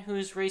Mazepin,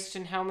 who's raced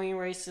in how many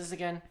races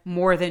again?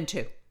 More than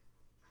 2.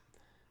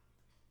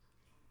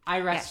 I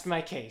rest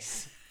my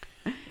case.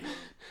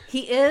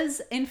 He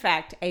is, in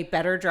fact, a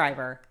better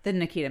driver than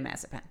Nikita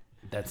Mazepin.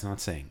 That's not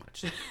saying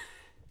much.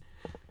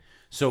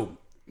 So,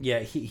 yeah,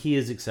 he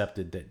has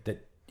accepted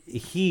that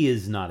he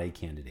is not a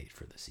candidate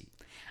for the seat.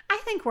 I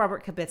think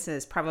Robert Kubica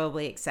is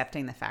probably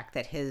accepting the fact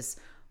that his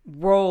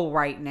role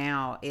right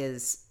now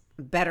is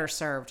better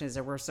served as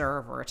a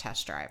reserve or a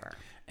test driver.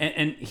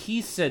 And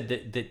he said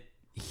that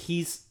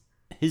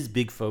his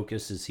big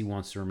focus is he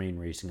wants to remain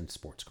racing in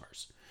sports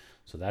cars.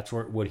 So that's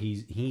what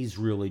he's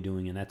really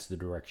doing, and that's the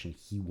direction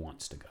he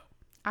wants to go.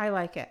 I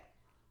like it.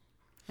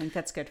 I think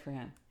that's good for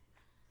him.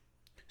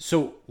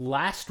 So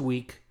last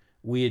week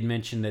we had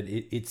mentioned that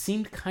it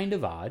seemed kind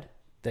of odd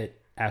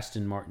that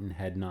Aston Martin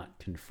had not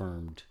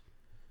confirmed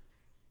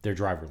their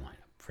driver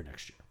lineup for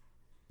next year.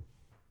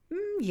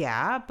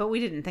 Yeah, but we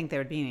didn't think there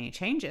would be any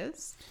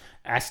changes.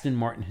 Aston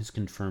Martin has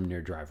confirmed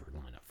their driver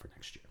lineup for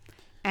next year.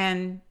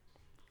 And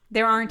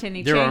there aren't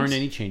any changes. There aren't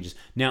any changes.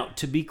 Now,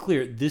 to be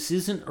clear, this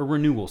isn't a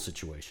renewal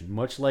situation.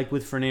 Much like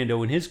with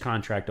Fernando and his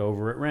contract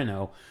over at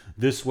Renault,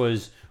 this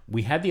was,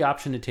 we had the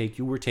option to take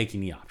you, we're taking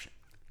the option.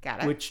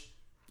 Got it. Which,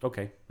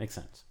 okay, makes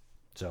sense.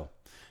 So,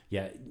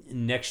 yeah,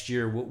 next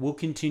year we'll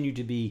continue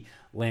to be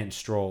Lance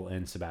Stroll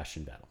and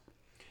Sebastian Vettel.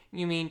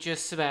 You mean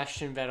just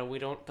Sebastian Vettel? We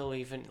don't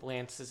believe in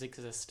Lance's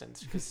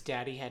existence because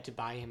Daddy had to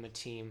buy him a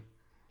team.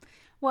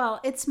 Well,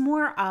 it's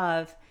more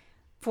of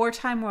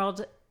 4-time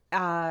world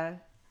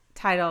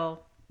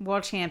title,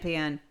 world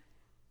champion,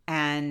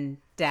 and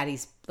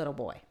Daddy's little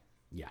boy.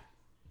 Yeah.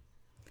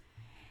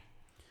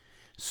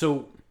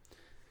 So,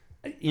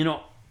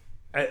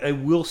 I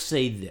will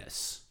say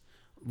this.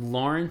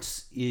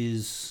 Lawrence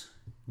is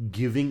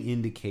giving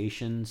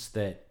indications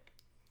that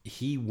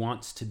he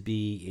wants to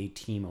be a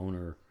team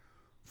owner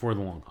for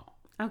the long haul.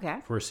 Okay.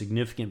 For a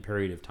significant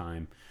period of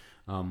time,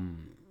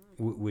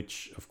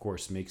 which, of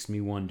course, makes me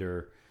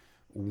wonder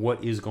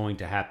what is going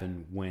to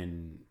happen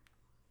when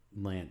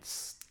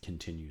Lance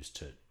continues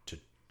to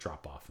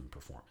drop off in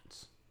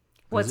performance.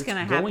 What's going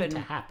to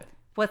happen? happen?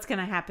 What's going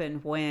to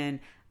happen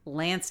when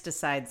Lance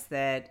decides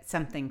that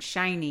something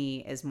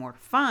shiny is more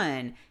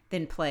fun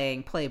than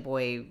playing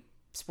Playboy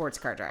sports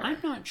car driver? I'm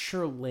not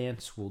sure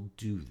Lance will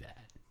do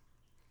that.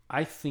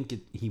 I think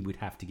he would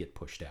have to get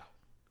pushed out.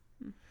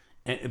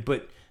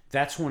 But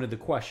that's one of the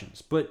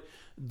questions. But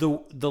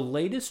the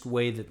latest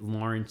way that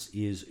Lawrence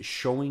is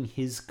showing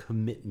his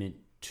commitment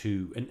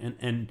to,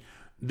 and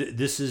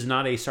this is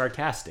not a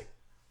sarcastic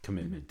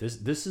commitment.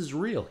 This is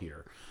real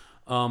here.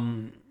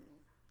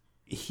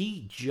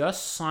 He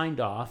just signed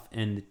off,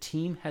 and the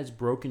team has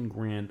broken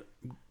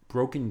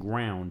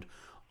ground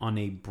on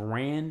a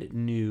brand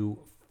new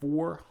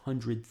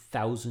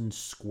 400,000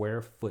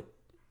 square foot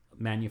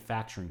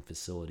manufacturing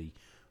facility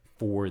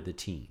for the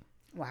team.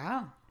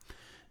 Wow.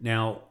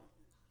 Now,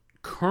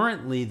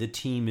 currently the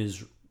team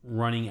is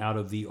running out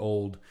of the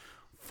old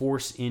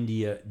Force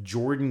India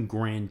Jordan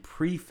Grand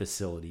Prix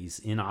facilities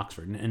in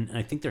Oxford. And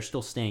I think they're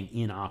still staying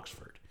in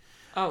Oxford.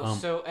 Oh,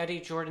 so Eddie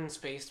Jordan's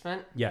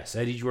basement? Yes,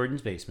 Eddie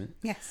Jordan's basement.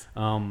 Yes.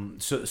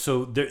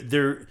 So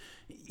they're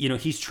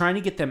he's trying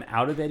to get them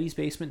out of Eddie's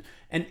basement.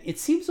 And it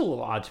seems a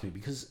little odd to me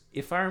because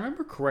if I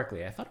remember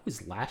correctly, I thought it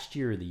was last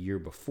year or the year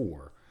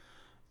before,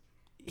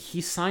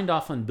 he signed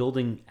off on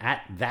building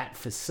at that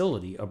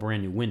facility a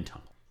brand new wind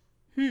tunnel.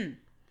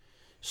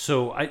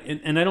 So I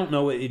don't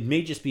know. It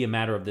may just be a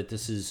matter of that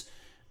this is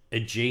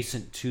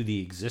adjacent to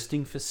the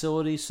existing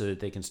facility, so that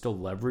they can still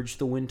leverage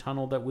the wind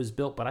tunnel that was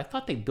built. But I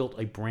thought they built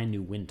a brand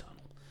new wind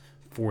tunnel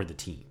for the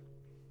team.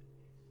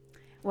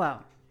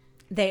 Well,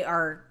 they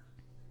are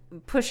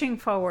pushing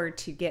forward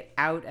to get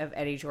out of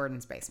Eddie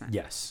Jordan's basement.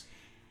 Yes.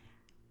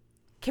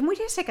 Can we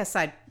just take a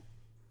side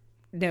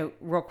note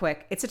real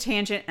quick? It's a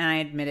tangent, and I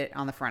admit it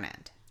on the front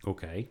end.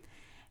 Okay.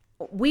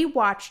 We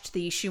watched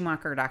the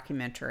Schumacher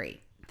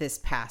documentary this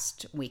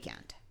past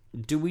weekend.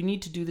 Do we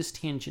need to do this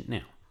tangent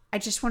now? I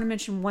just want to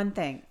mention one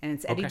thing, and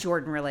it's Eddie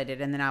Jordan related,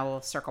 and then I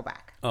will circle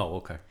back. Oh,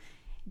 okay.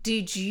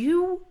 Did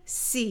you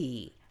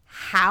see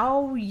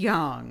how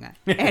young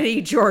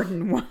Eddie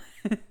Jordan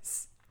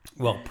was?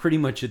 Well, pretty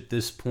much at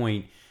this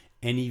point,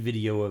 any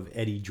video of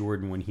Eddie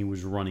Jordan when he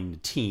was running the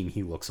team,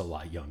 he looks a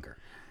lot younger.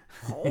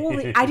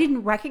 Holy, I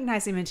didn't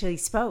recognize him until he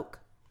spoke.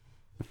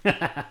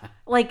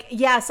 Like,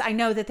 yes, I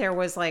know that there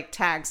was like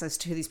tags as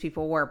to who these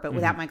people were, but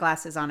without my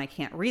glasses on, I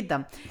can't read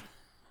them.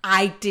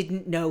 I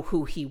didn't know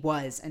who he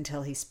was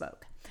until he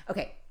spoke.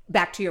 Okay,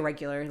 back to your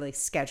regularly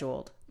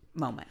scheduled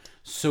moment.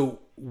 So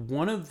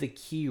one of the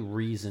key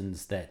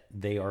reasons that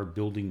they are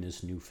building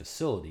this new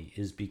facility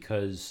is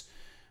because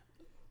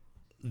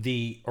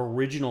the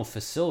original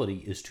facility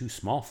is too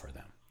small for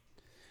them.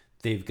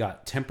 They've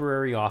got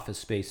temporary office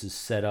spaces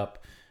set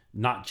up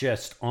not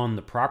just on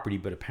the property,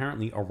 but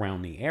apparently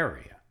around the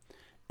area.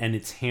 And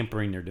it's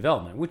hampering their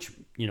development, which,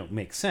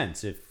 makes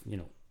sense. If,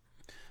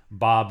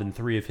 Bob and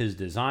 3 of his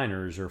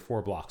designers are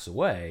 4 blocks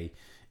away,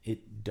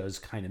 it does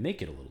kind of make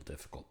it a little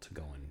difficult to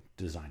go and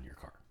design your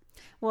car.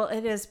 Well,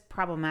 it is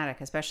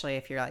problematic, especially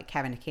if you're like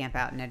having to camp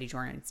out in Eddie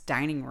Jordan's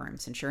dining room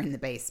since you're in the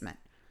basement.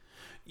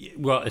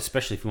 Well,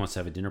 especially if he wants to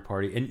have a dinner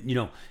party.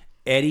 And,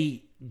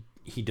 Eddie,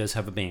 he does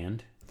have a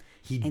band.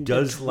 He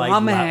does like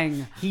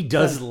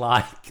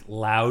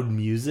loud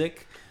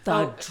music.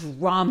 The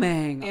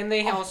drumming. And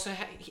they also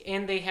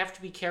and they have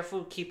to be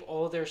careful to keep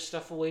all their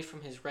stuff away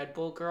from his Red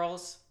Bull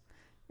girls.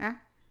 Yeah.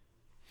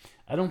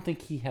 I don't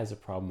think he has a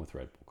problem with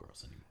Red Bull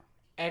girls anymore.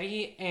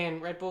 Eddie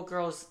and Red Bull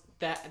girls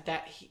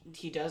that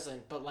he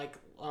doesn't, but like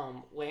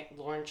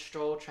Lauren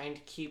Stroll trying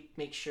to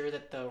make sure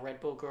that the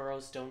Red Bull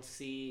girls don't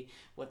see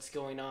what's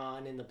going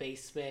on in the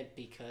basement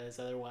because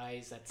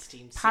otherwise that's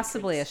team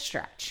Possibly secrets. a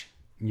stretch.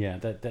 Yeah,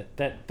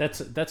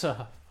 that's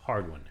a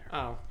hard one there.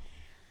 Oh.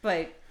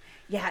 But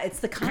yeah, it's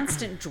the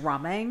constant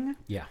drumming.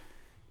 Yeah.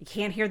 You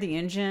can't hear the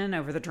engine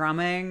over the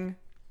drumming.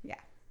 Yeah.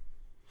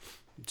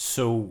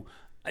 So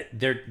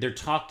they're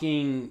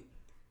talking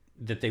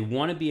that they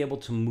want to be able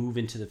to move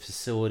into the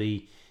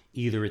facility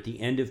either at the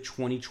end of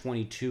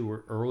 2022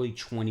 or early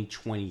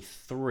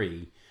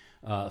 2023.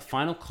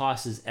 Final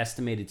cost is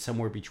estimated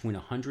somewhere between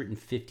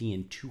 150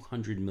 and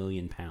 200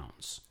 million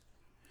pounds.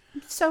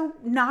 So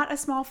not a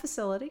small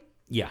facility.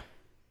 Yeah.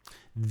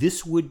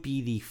 This would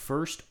be the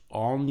first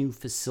all-new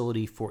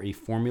facility for a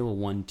Formula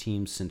One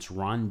team since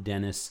Ron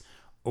Dennis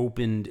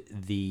opened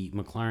the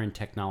McLaren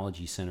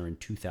Technology Center in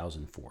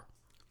 2004.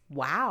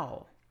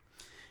 Wow.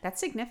 That's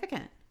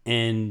significant.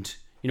 And,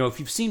 if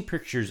you've seen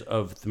pictures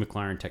of the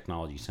McLaren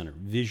Technology Center,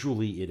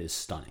 visually it is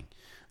stunning.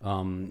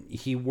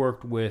 He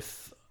worked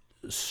with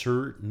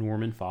Sir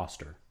Norman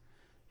Foster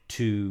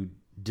to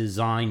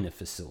design the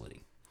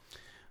facility.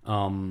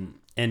 And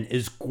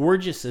as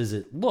gorgeous as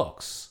it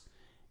looks,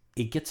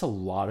 it gets a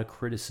lot of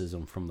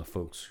criticism from the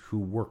folks who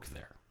work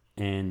there.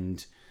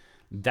 And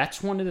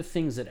that's one of the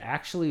things that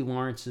actually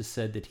Lawrence has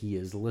said that he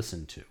has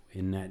listened to,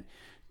 in that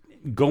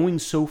going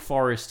so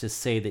far as to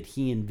say that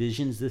he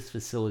envisions this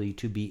facility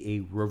to be a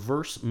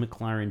reverse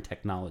McLaren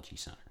Technology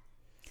Center.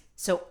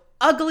 So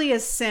ugly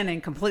as sin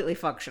and completely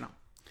functional.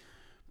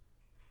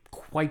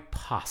 Quite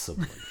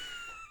possibly.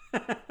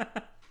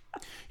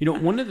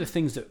 One of the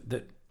things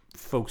that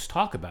folks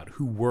talk about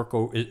who work,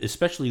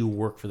 especially who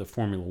work for the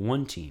Formula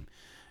One team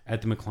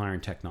at the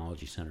McLaren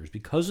Technology Center, is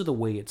because of the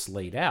way it's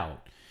laid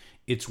out,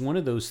 it's one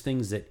of those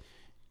things that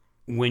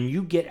when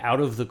you get out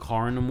of the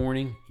car in the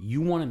morning, you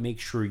want to make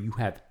sure you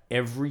have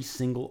every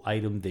single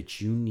item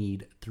that you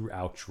need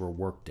throughout your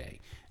workday,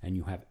 and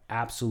you have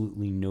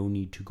absolutely no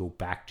need to go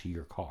back to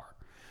your car,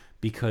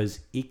 because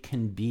it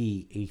can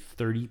be a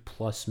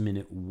 30-plus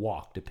minute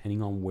walk,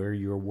 depending on where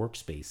your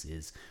workspace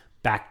is,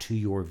 back to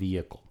your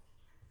vehicle.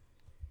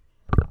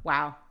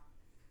 Wow.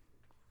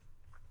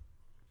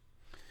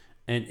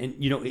 And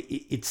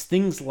it's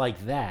things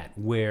like that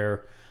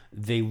where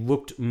they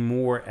looked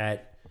more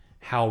at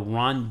how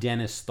Ron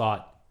Dennis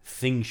thought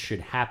things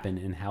should happen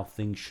and how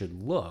things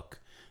should look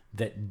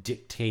that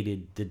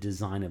dictated the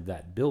design of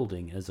that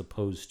building, as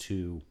opposed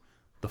to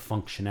the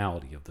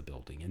functionality of the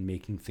building and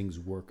making things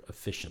work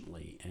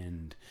efficiently.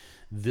 And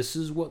this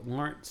is what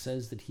Lawrence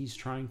says that he's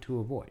trying to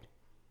avoid.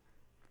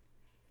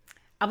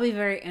 I'll be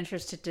very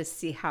interested to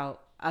see how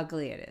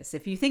ugly it is.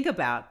 If you think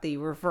about the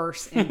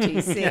reverse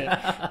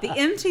MTC, the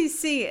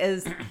MTC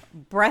is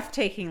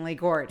breathtakingly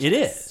gorgeous. It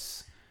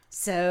is.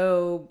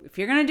 So if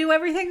you're going to do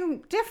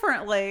everything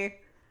differently,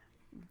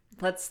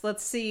 let's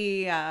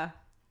see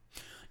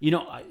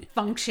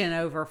function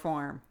over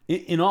form.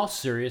 In all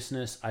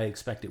seriousness, I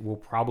expect it will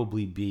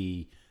probably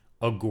be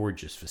a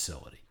gorgeous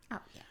facility. Oh,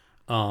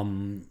 yeah.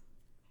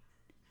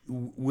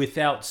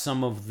 Without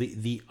some of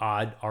the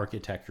odd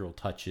architectural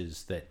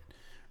touches that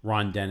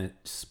Ron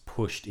Dennis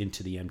pushed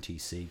into the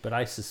MTC. But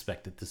I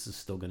suspect that this is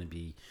still going to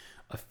be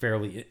a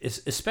fairly...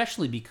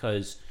 Especially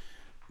because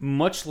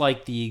much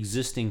like the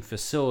existing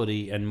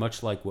facility and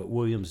much like what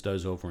Williams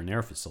does over in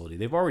their facility,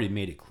 they've already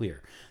made it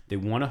clear. They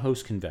want to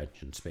host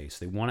convention space.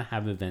 They want to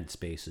have event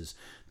spaces.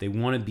 They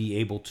want to be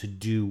able to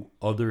do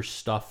other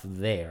stuff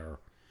there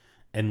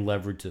and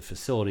leverage the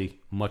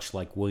facility, much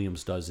like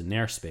Williams does in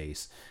their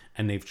space.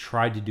 And they've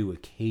tried to do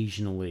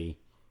occasionally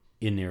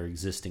in their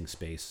existing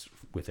space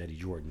with Eddie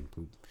Jordan,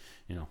 who,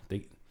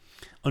 they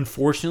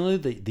unfortunately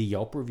the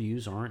Yelp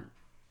reviews aren't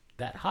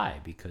that high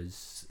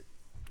because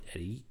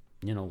Eddie,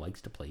 likes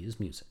to play his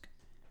music.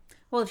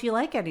 Well, if you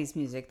like Eddie's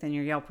music, then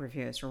your Yelp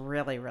review is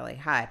really, really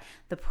high.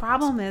 The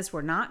problem is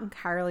we're not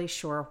entirely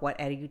sure what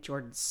Eddie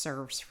Jordan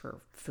serves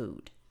for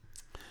food.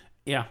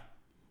 Yeah,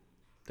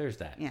 there's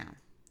that. Yeah.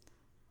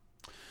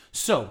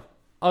 So,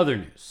 other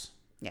news.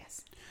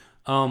 Yes.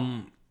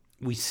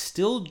 We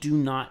still do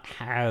not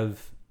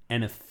have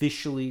an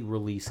officially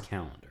released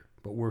calendar,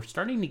 but we're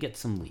starting to get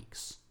some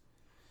leaks.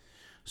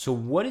 So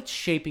what it's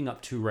shaping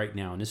up to right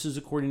now, and this is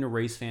according to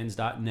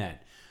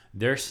racefans.net,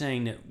 they're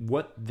saying that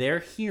what they're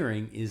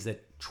hearing is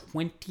that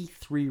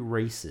 23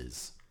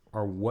 races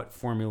are what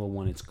Formula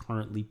One is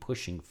currently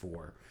pushing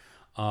for.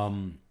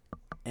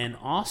 And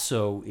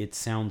also, it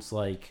sounds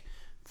like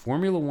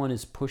Formula One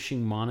is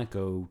pushing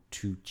Monaco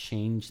to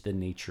change the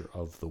nature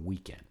of the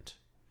weekend.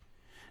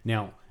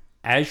 Now,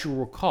 as you'll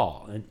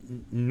recall,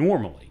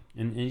 normally,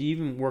 and it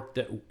even worked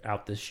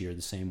out this year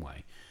the same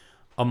way,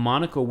 a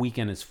Monaco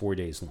weekend is 4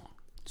 days long.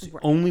 It's the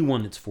only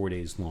one that's 4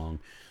 days long.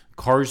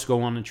 Cars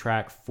go on the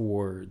track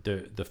for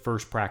the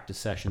first practice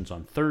sessions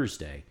on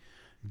Thursday.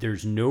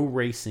 There's no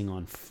racing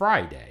on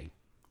Friday.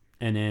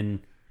 and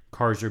then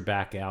cars are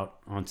back out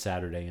on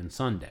Saturday and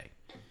Sunday.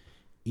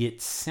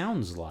 It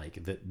sounds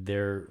like that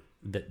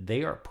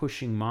they are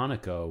pushing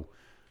Monaco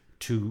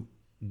to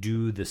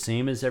do the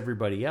same as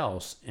everybody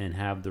else and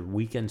have the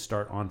weekend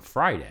start on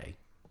Friday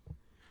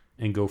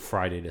and go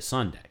Friday to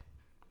Sunday.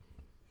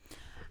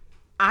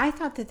 I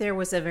thought that there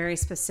was a very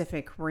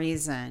specific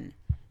reason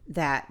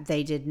that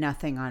they did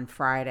nothing on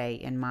Friday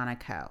in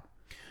Monaco.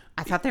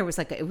 I thought there was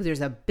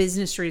there's a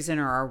business reason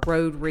or a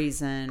road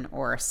reason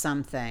or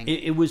something.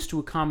 It was to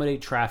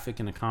accommodate traffic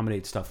and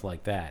accommodate stuff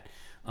like that.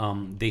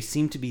 They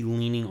seem to be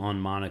leaning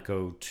on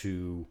Monaco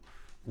to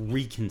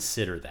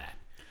reconsider that.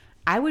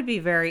 I would be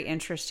very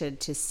interested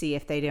to see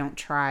if they don't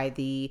try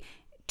the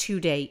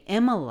 2-day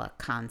Imola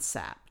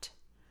concept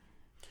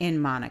in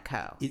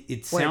Monaco.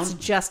 Where it's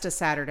just a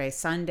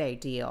Saturday-Sunday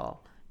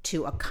deal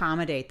to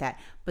accommodate that.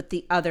 But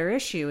the other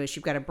issue is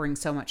you've got to bring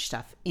so much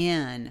stuff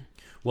in.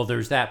 Well,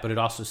 there's that, but it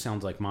also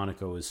sounds like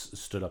Monaco has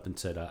stood up and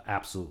said,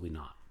 absolutely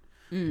not.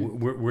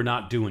 We're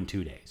not doing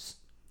 2 days.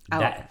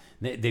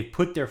 They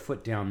put their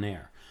foot down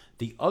there.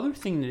 The other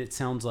thing that it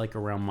sounds like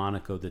around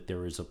Monaco that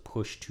there is a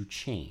push to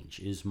change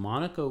is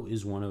Monaco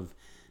is one of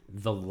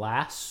the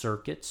last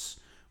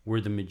circuits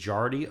where the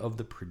majority of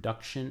the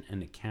production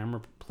and the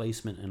camera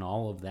placement and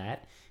all of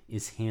that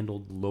is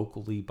handled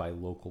locally by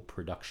local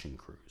production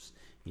crews.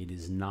 It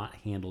is not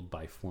handled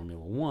by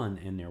Formula One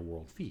and their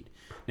world feed.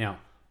 Now,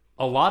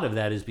 a lot of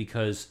that is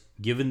because,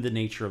 given the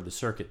nature of the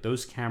circuit,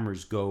 those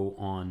cameras go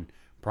on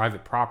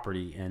private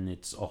property, and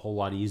it's a whole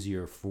lot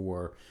easier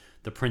for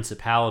the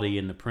principality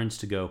and the prince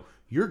to go,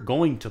 you're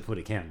going to put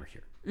a camera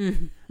here.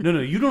 Mm-hmm. No,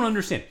 you don't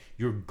understand.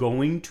 You're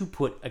going to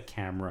put a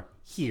camera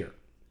here.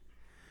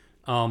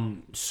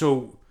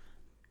 So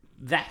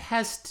that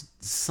has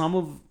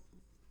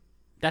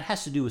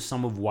to do with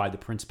some of why the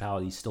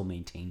principality still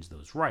maintains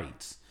those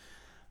rights.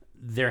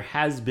 There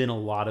has been a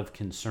lot of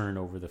concern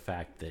over the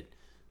fact that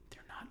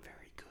they're not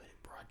very good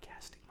at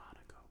broadcasting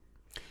Monaco.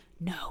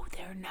 No,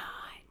 they're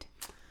not.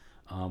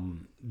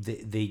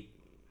 They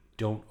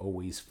don't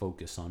always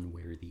focus on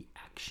where the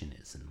action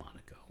is in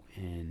Monaco,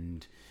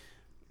 and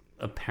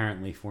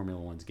apparently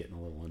Formula One's getting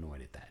a little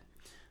annoyed at that.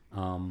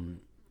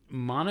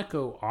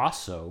 Monaco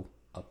also,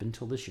 up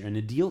until this year, and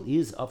the deal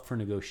is up for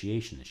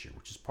negotiation this year,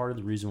 which is part of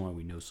the reason why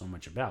we know so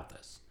much about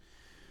this.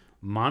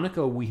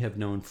 Monaco, we have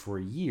known for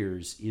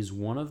years, is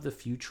one of the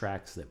few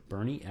tracks that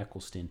Bernie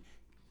Ecclestone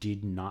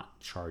did not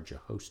charge a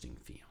hosting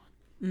fee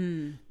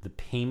on. The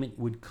payment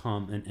would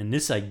come, and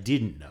this I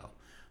didn't know,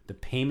 the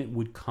payment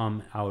would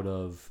come out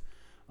of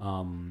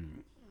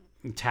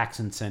tax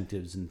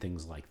incentives and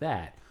things like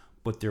that,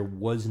 but there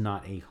was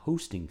not a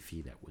hosting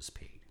fee that was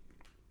paid.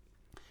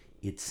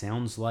 It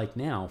sounds like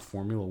now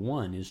Formula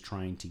One is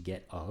trying to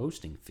get a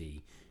hosting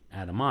fee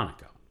out of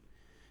Monaco.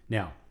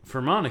 Now,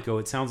 for Monaco,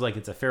 it sounds like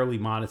it's a fairly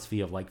modest fee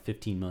of like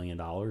 $15 million,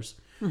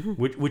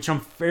 which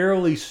I'm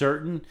fairly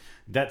certain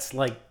that's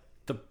like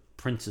the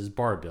Prince's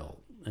bar bill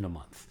in a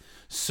month.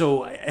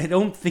 So I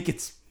don't think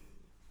it's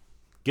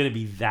going to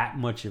be that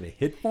much of a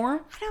hit for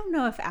him. I don't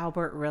know if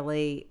Albert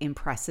really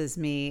impresses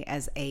me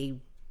as a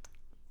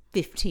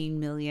 15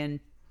 million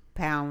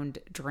pound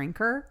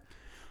drinker.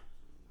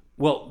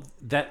 Well,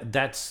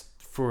 that's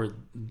for,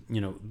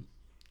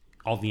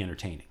 all the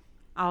entertaining.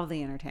 All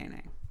the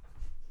entertaining.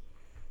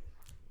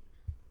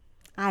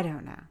 I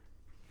don't know.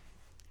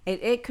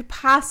 It could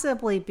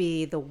possibly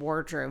be the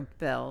wardrobe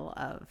bill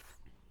of,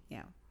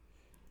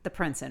 the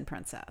prince and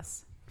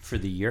princess. For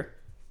the year?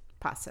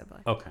 Possibly.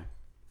 Okay.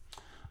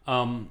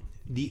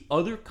 The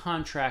other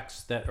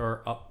contracts that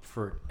are up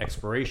for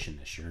expiration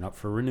this year and up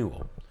for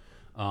renewal,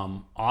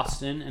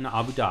 Austin and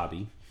Abu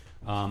Dhabi,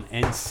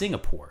 and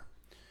Singapore.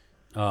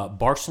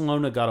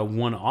 Barcelona got a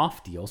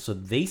one-off deal, so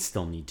they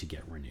still need to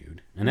get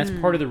renewed. And that's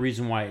part of the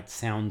reason why it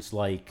sounds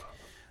like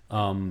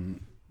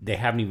they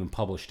haven't even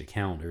published a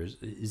calendar.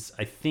 Is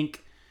I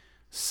think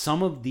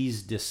some of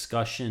these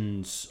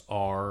discussions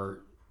are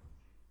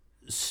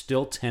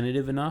still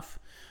tentative enough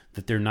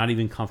that they're not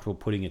even comfortable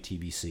putting a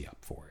TBC up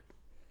for it.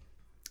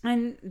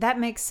 And that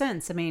makes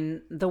sense. I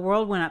mean, the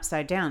world went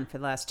upside down for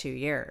the last 2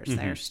 years. Mm-hmm.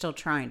 They're still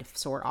trying to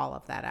sort all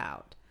of that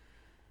out.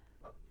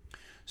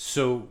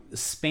 So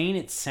Spain,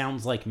 it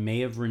sounds like,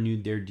 may have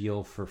renewed their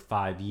deal for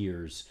 5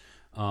 years,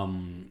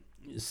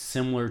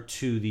 similar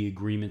to the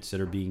agreements that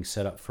are being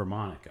set up for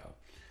Monaco.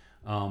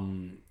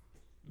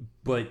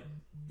 But,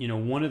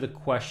 one of the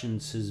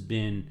questions has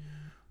been,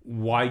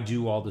 why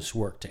do all this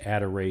work to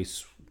add a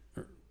race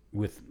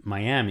with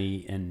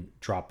Miami and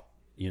drop,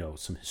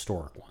 some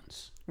historic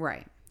ones?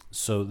 Right.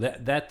 So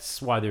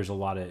that's why there's a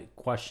lot of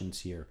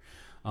questions here.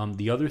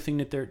 The other thing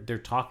that they're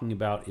talking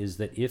about is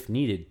that if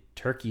needed,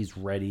 Turkey's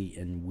ready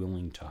and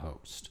willing to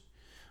host.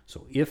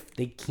 So if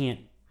they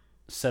can't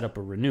set up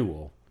a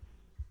renewal,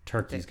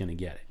 Turkey's going to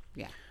get it.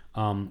 Yeah.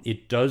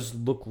 It does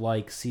look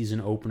like season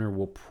opener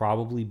will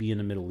probably be in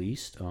the Middle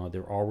East.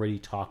 They're already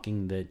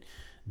talking that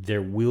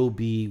there will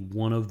be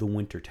one of the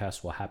winter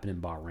tests will happen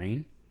in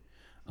Bahrain.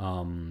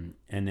 And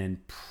then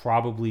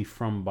probably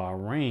from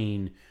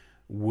Bahrain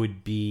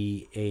would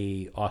be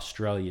a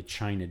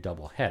Australia-China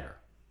doubleheader.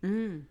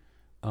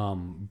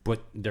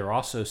 But they're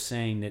also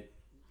saying that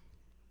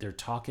they're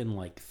talking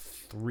like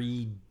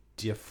 3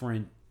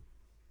 different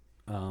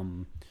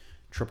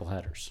triple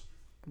headers.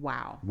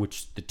 Wow.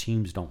 Which the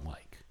teams don't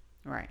like.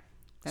 Right.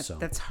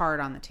 That's hard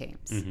on the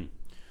teams. Mm-hmm.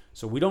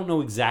 So we don't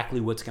know exactly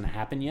what's going to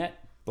happen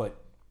yet, but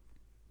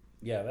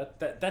yeah,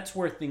 that's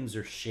where things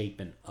are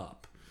shaping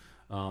up.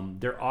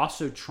 They're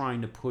also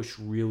trying to push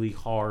really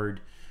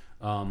hard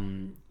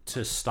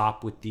to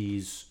stop with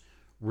these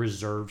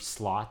reserve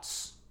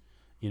slots.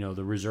 You know,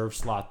 the reserve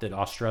slot that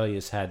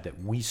Australia's had,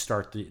 that we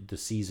start the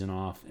season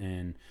off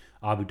and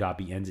Abu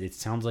Dhabi ends. It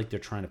sounds like they're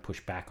trying to push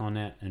back on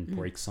that and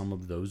break some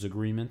of those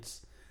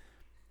agreements.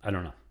 I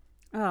don't know.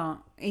 Oh,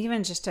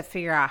 even just to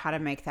figure out how to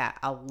make that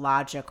a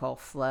logical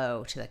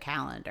flow to the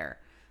calendar,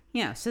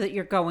 you know, so that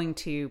you're going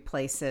to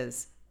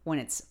places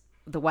when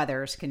the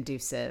weather's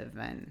conducive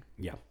and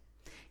yeah.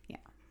 Yeah.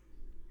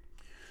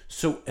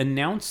 So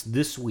announced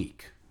this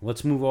week,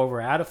 let's move over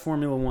out of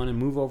Formula One and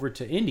move over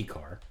to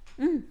IndyCar,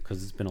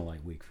 because it's been a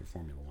light week for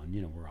Formula One.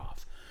 You know, we're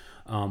off.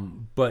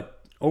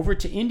 But over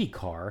to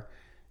IndyCar,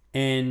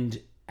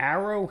 and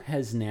Arrow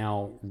has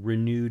now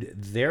renewed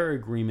their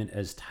agreement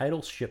as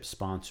title ship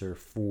sponsor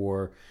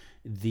for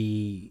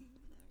the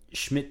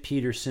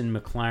Schmidt-Peterson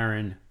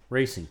McLaren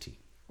racing team.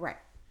 Right.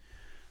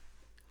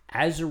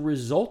 As a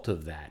result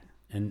of that,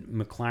 and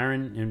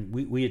McLaren, and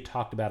we had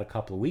talked about a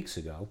couple of weeks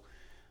ago,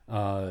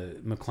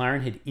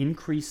 McLaren had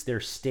increased their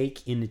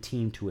stake in the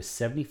team to a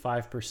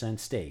 75%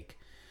 stake.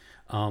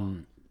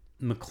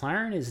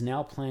 McLaren is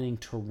now planning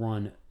to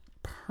run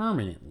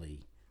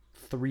permanently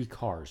 3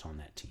 cars on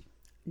that team.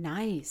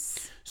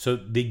 Nice. So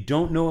they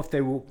don't know if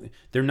they will.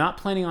 They're not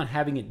planning on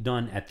having it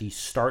done at the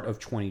start of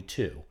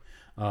 22,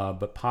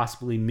 but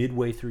possibly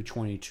midway through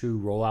 22,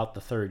 roll out the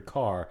 3rd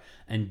car,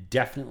 and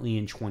definitely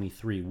in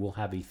 23 we'll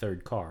have a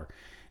 3rd car.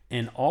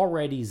 And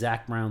already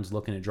Zach Brown's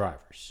looking at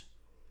drivers.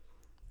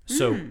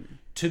 So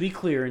to be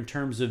clear, in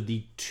terms of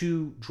the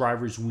 2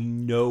 drivers we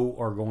know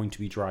are going to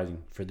be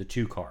driving for the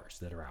 2 cars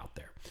that are out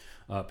there,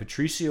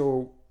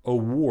 Patricio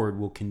O'Ward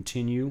will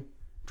continue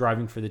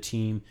driving for the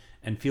team,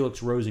 and Felix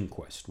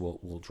Rosenquist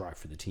will drive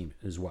for the team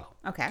as well.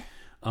 Okay.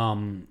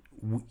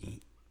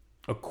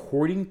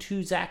 According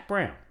to Zach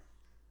Brown,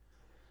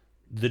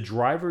 the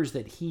drivers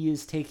that he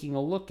is taking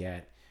a look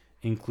at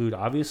include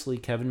obviously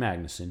Kevin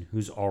Magnussen,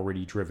 who's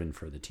already driven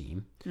for the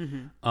team,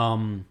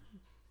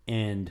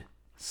 and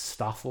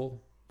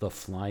Stoffel the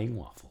Flying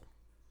Waffle.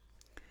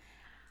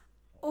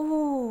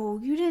 Oh,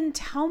 you didn't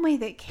tell me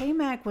that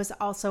K-Mag was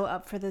also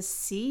up for the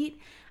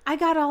seat. I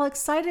got all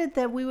excited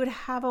that we would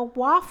have a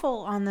waffle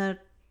on the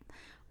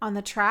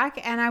track,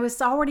 and I was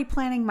already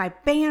planning my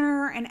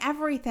banner and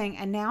everything.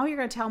 And now you're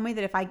going to tell me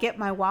that if I get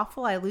my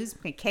waffle, I lose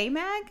my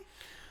K-Mag?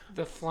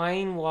 The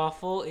Flying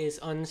Waffle is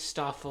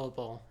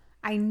unstoppable.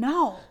 I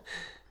know.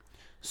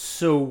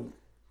 So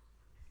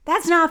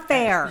that's not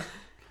fair.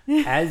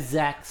 As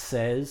Zach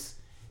says,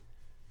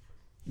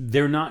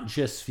 they're not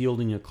just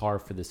fielding a car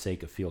for the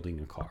sake of fielding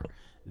a car.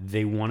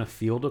 They want to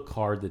field a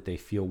car that they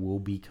feel will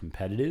be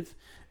competitive,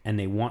 and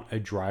they want a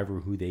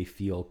driver who they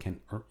feel can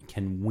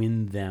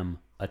win them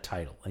a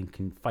title and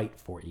can fight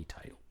for a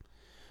title.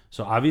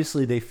 So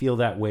obviously they feel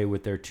that way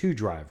with their 2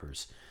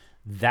 drivers.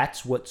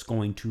 That's what's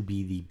going to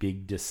be the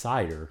big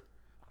decider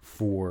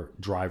for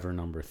driver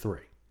number 3.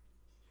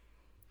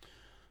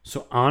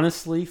 So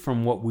honestly,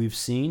 from what we've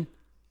seen,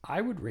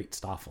 I would rate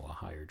Stoffel a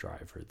higher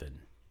driver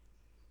than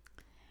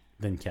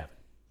Kevin.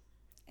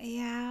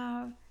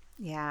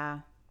 Yeah.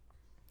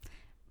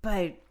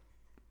 But,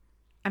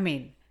 I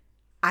mean,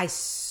 I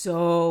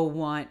so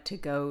want to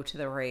go to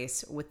the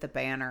race with the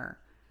banner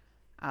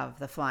of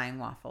the Flying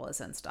Waffle is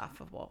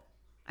unstoppable.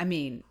 I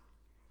mean,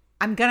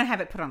 I'm going to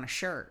have it put on a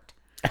shirt.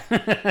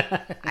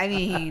 I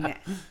mean,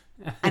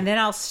 and then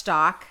I'll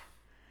stalk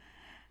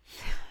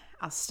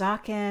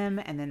him,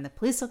 and then the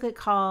police will get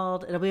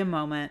called. It'll be a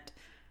moment,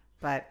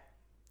 but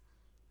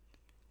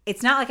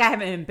it's not like I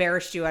haven't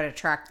embarrassed you at a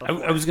track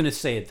before. I was going to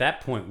say, at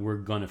that point, we're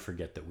going to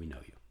forget that we know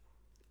you.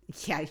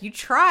 Yeah, you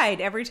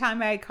tried every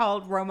time I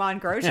called Roman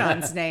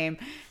Grosjean's name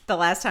the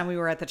last time we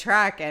were at the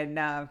track,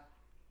 and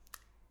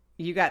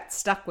you got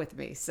stuck with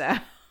me.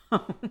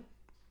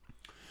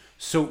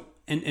 So,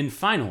 and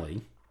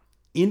finally,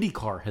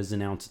 IndyCar has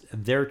announced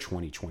their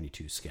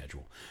 2022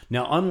 schedule.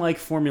 Now, unlike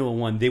Formula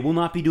One, they will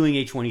not be doing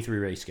a 23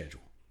 race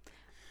schedule.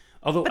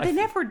 But they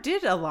never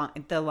did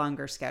the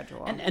longer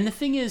schedule. And the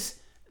thing is,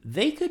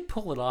 they could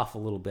pull it off a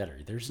little better.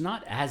 There's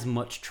not as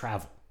much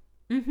travel.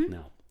 Mm-hmm.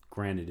 Now,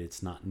 granted,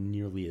 it's not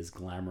nearly as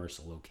glamorous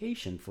a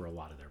location for a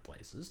lot of their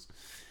places.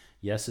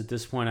 Yes, at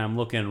this point, I'm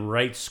looking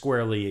right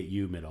squarely at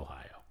you,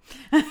 Mid-Ohio.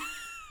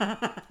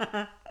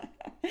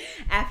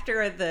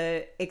 After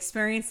the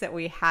experience that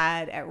we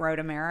had at Road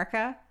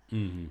America,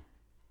 mm-hmm.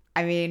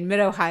 I mean,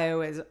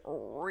 Mid-Ohio is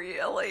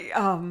really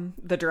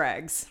the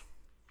dregs.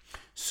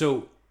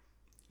 So,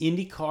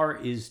 IndyCar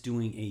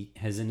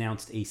has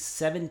announced a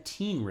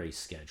 17 race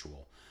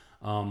schedule.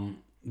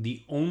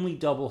 The only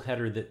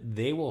doubleheader that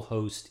they will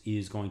host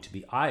is going to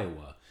be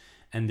Iowa,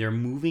 and they're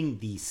moving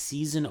the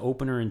season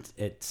opener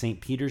at St.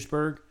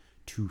 Petersburg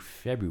to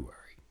February.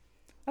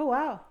 Oh,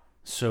 wow.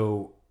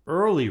 So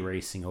early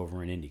racing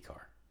over in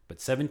IndyCar, but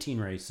 17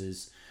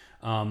 races.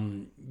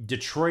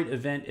 Detroit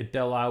event at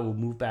Belle Isle will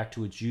move back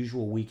to its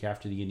usual week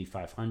after the Indy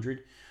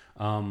 500,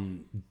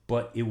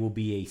 but it will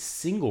be a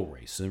single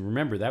race. And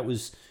remember, that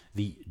was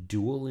the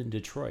duel in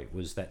Detroit,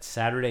 was that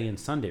Saturday and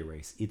Sunday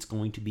race. It's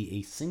going to be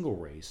a single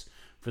race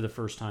for the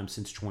first time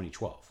since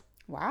 2012.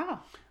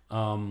 Wow.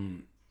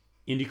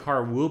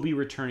 IndyCar will be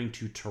returning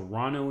to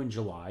Toronto in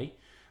July,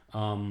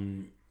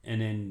 and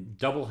then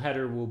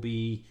doubleheader will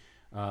be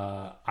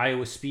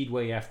Iowa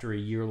Speedway after a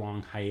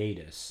year-long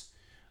hiatus.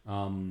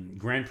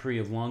 Grand Prix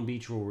of Long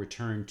Beach will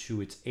return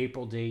to its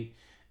April date,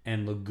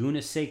 and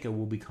Laguna Seca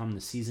will become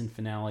the season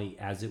finale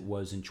as it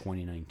was in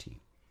 2019.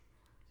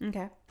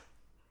 Okay.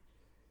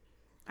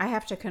 I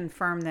have to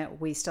confirm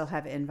that we still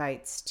have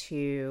invites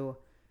to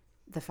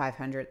the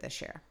 500 this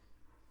year.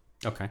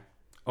 Okay.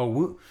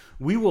 Oh,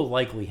 we will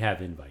likely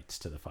have invites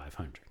to the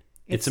 500.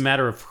 It's a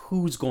matter of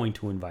who's going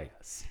to invite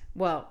us.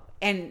 Well,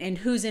 and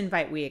whose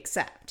invite we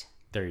accept.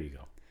 There you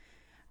go.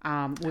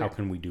 How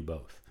can we do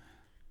both?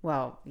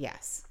 Well,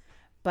 yes.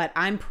 But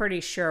I'm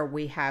pretty sure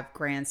we have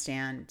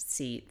grandstand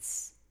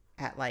seats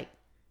at like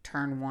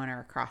turn 1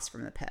 or across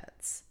from the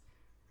pits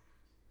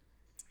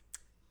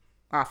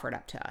offered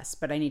up to us,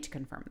 but I need to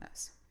confirm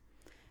those.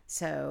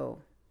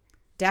 So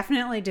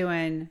definitely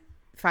doing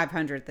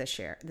 500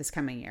 this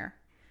coming year.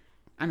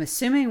 I'm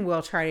assuming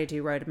we'll try to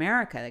do Road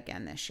America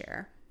again this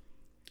year.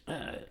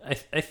 I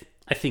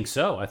think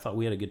so. I thought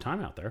we had a good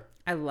time out there.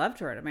 I loved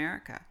Road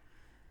America.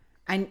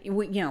 And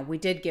we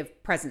did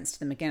give presents to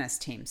the McGinnis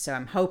team, so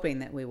I'm hoping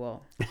that we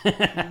will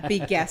be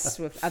guests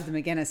of the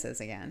McGinnises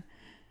again.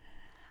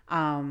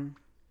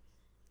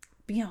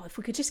 But, if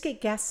we could just get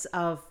guests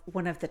of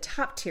one of the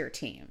top tier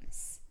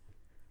teams.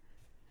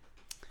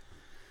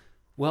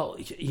 Well,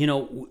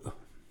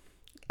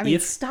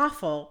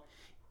 Stoffel.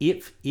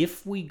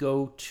 If we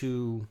go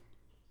to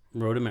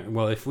Road America,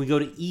 well, if we go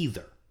to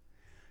either,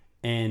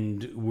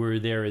 and we're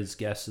there as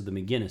guests of the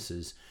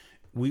McGinnises,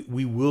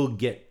 we will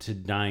get to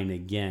dine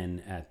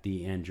again at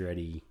the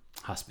Andretti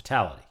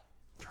Hospitality.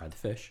 Try the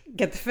fish.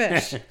 Get the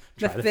fish.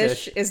 The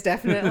fish is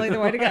definitely the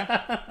way to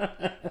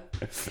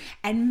go.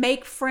 And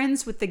make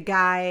friends with the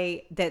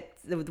guy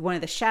with one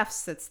of the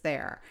chefs that's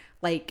there.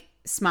 Like,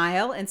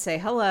 smile and say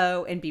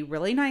hello and be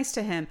really nice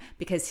to him,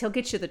 because he'll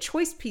get you the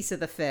choice piece of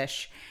the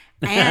fish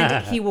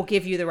and he will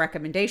give you the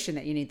recommendation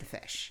that you need the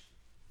fish.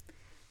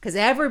 Because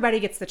everybody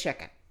gets the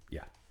chicken.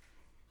 Yeah.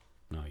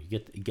 No, you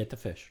get the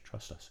fish.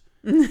 Trust us.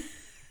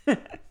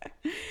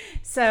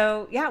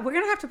 So, yeah, we're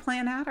going to have to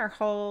plan out our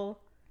whole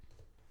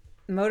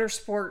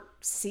motorsport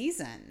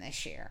season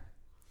this year.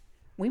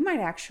 We might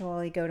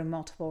actually go to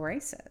multiple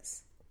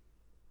races.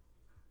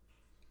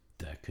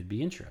 That could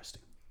be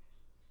interesting.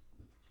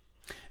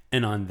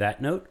 And on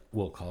that note,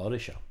 we'll call it a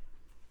show.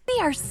 We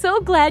are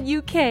so glad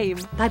you came.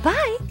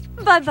 Bye-bye.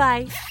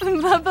 Bye-bye.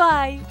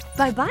 Bye-bye.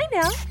 Bye-bye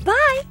now.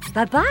 Bye.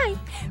 Bye-bye.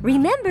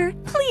 Remember,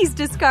 please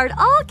discard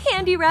all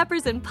candy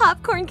wrappers and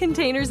popcorn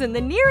containers in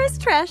the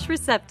nearest trash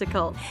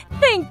receptacle.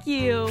 Thank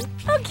you.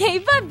 Okay,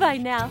 bye-bye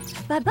now.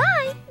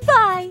 Bye-bye.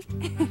 Bye.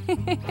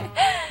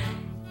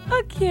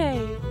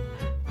 Okay.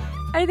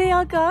 Are they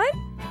all gone?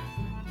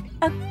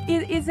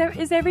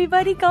 Is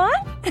everybody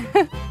gone?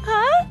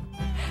 Huh?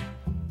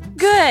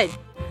 Good.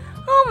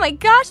 Oh my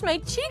gosh, my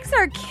cheeks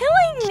are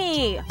killing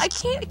me. I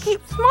can't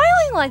keep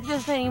smiling like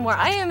this anymore.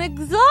 I am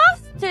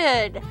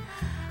exhausted.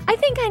 I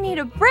think I need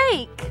a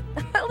break.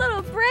 A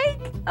little break?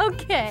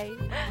 Okay.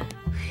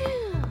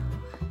 Whew.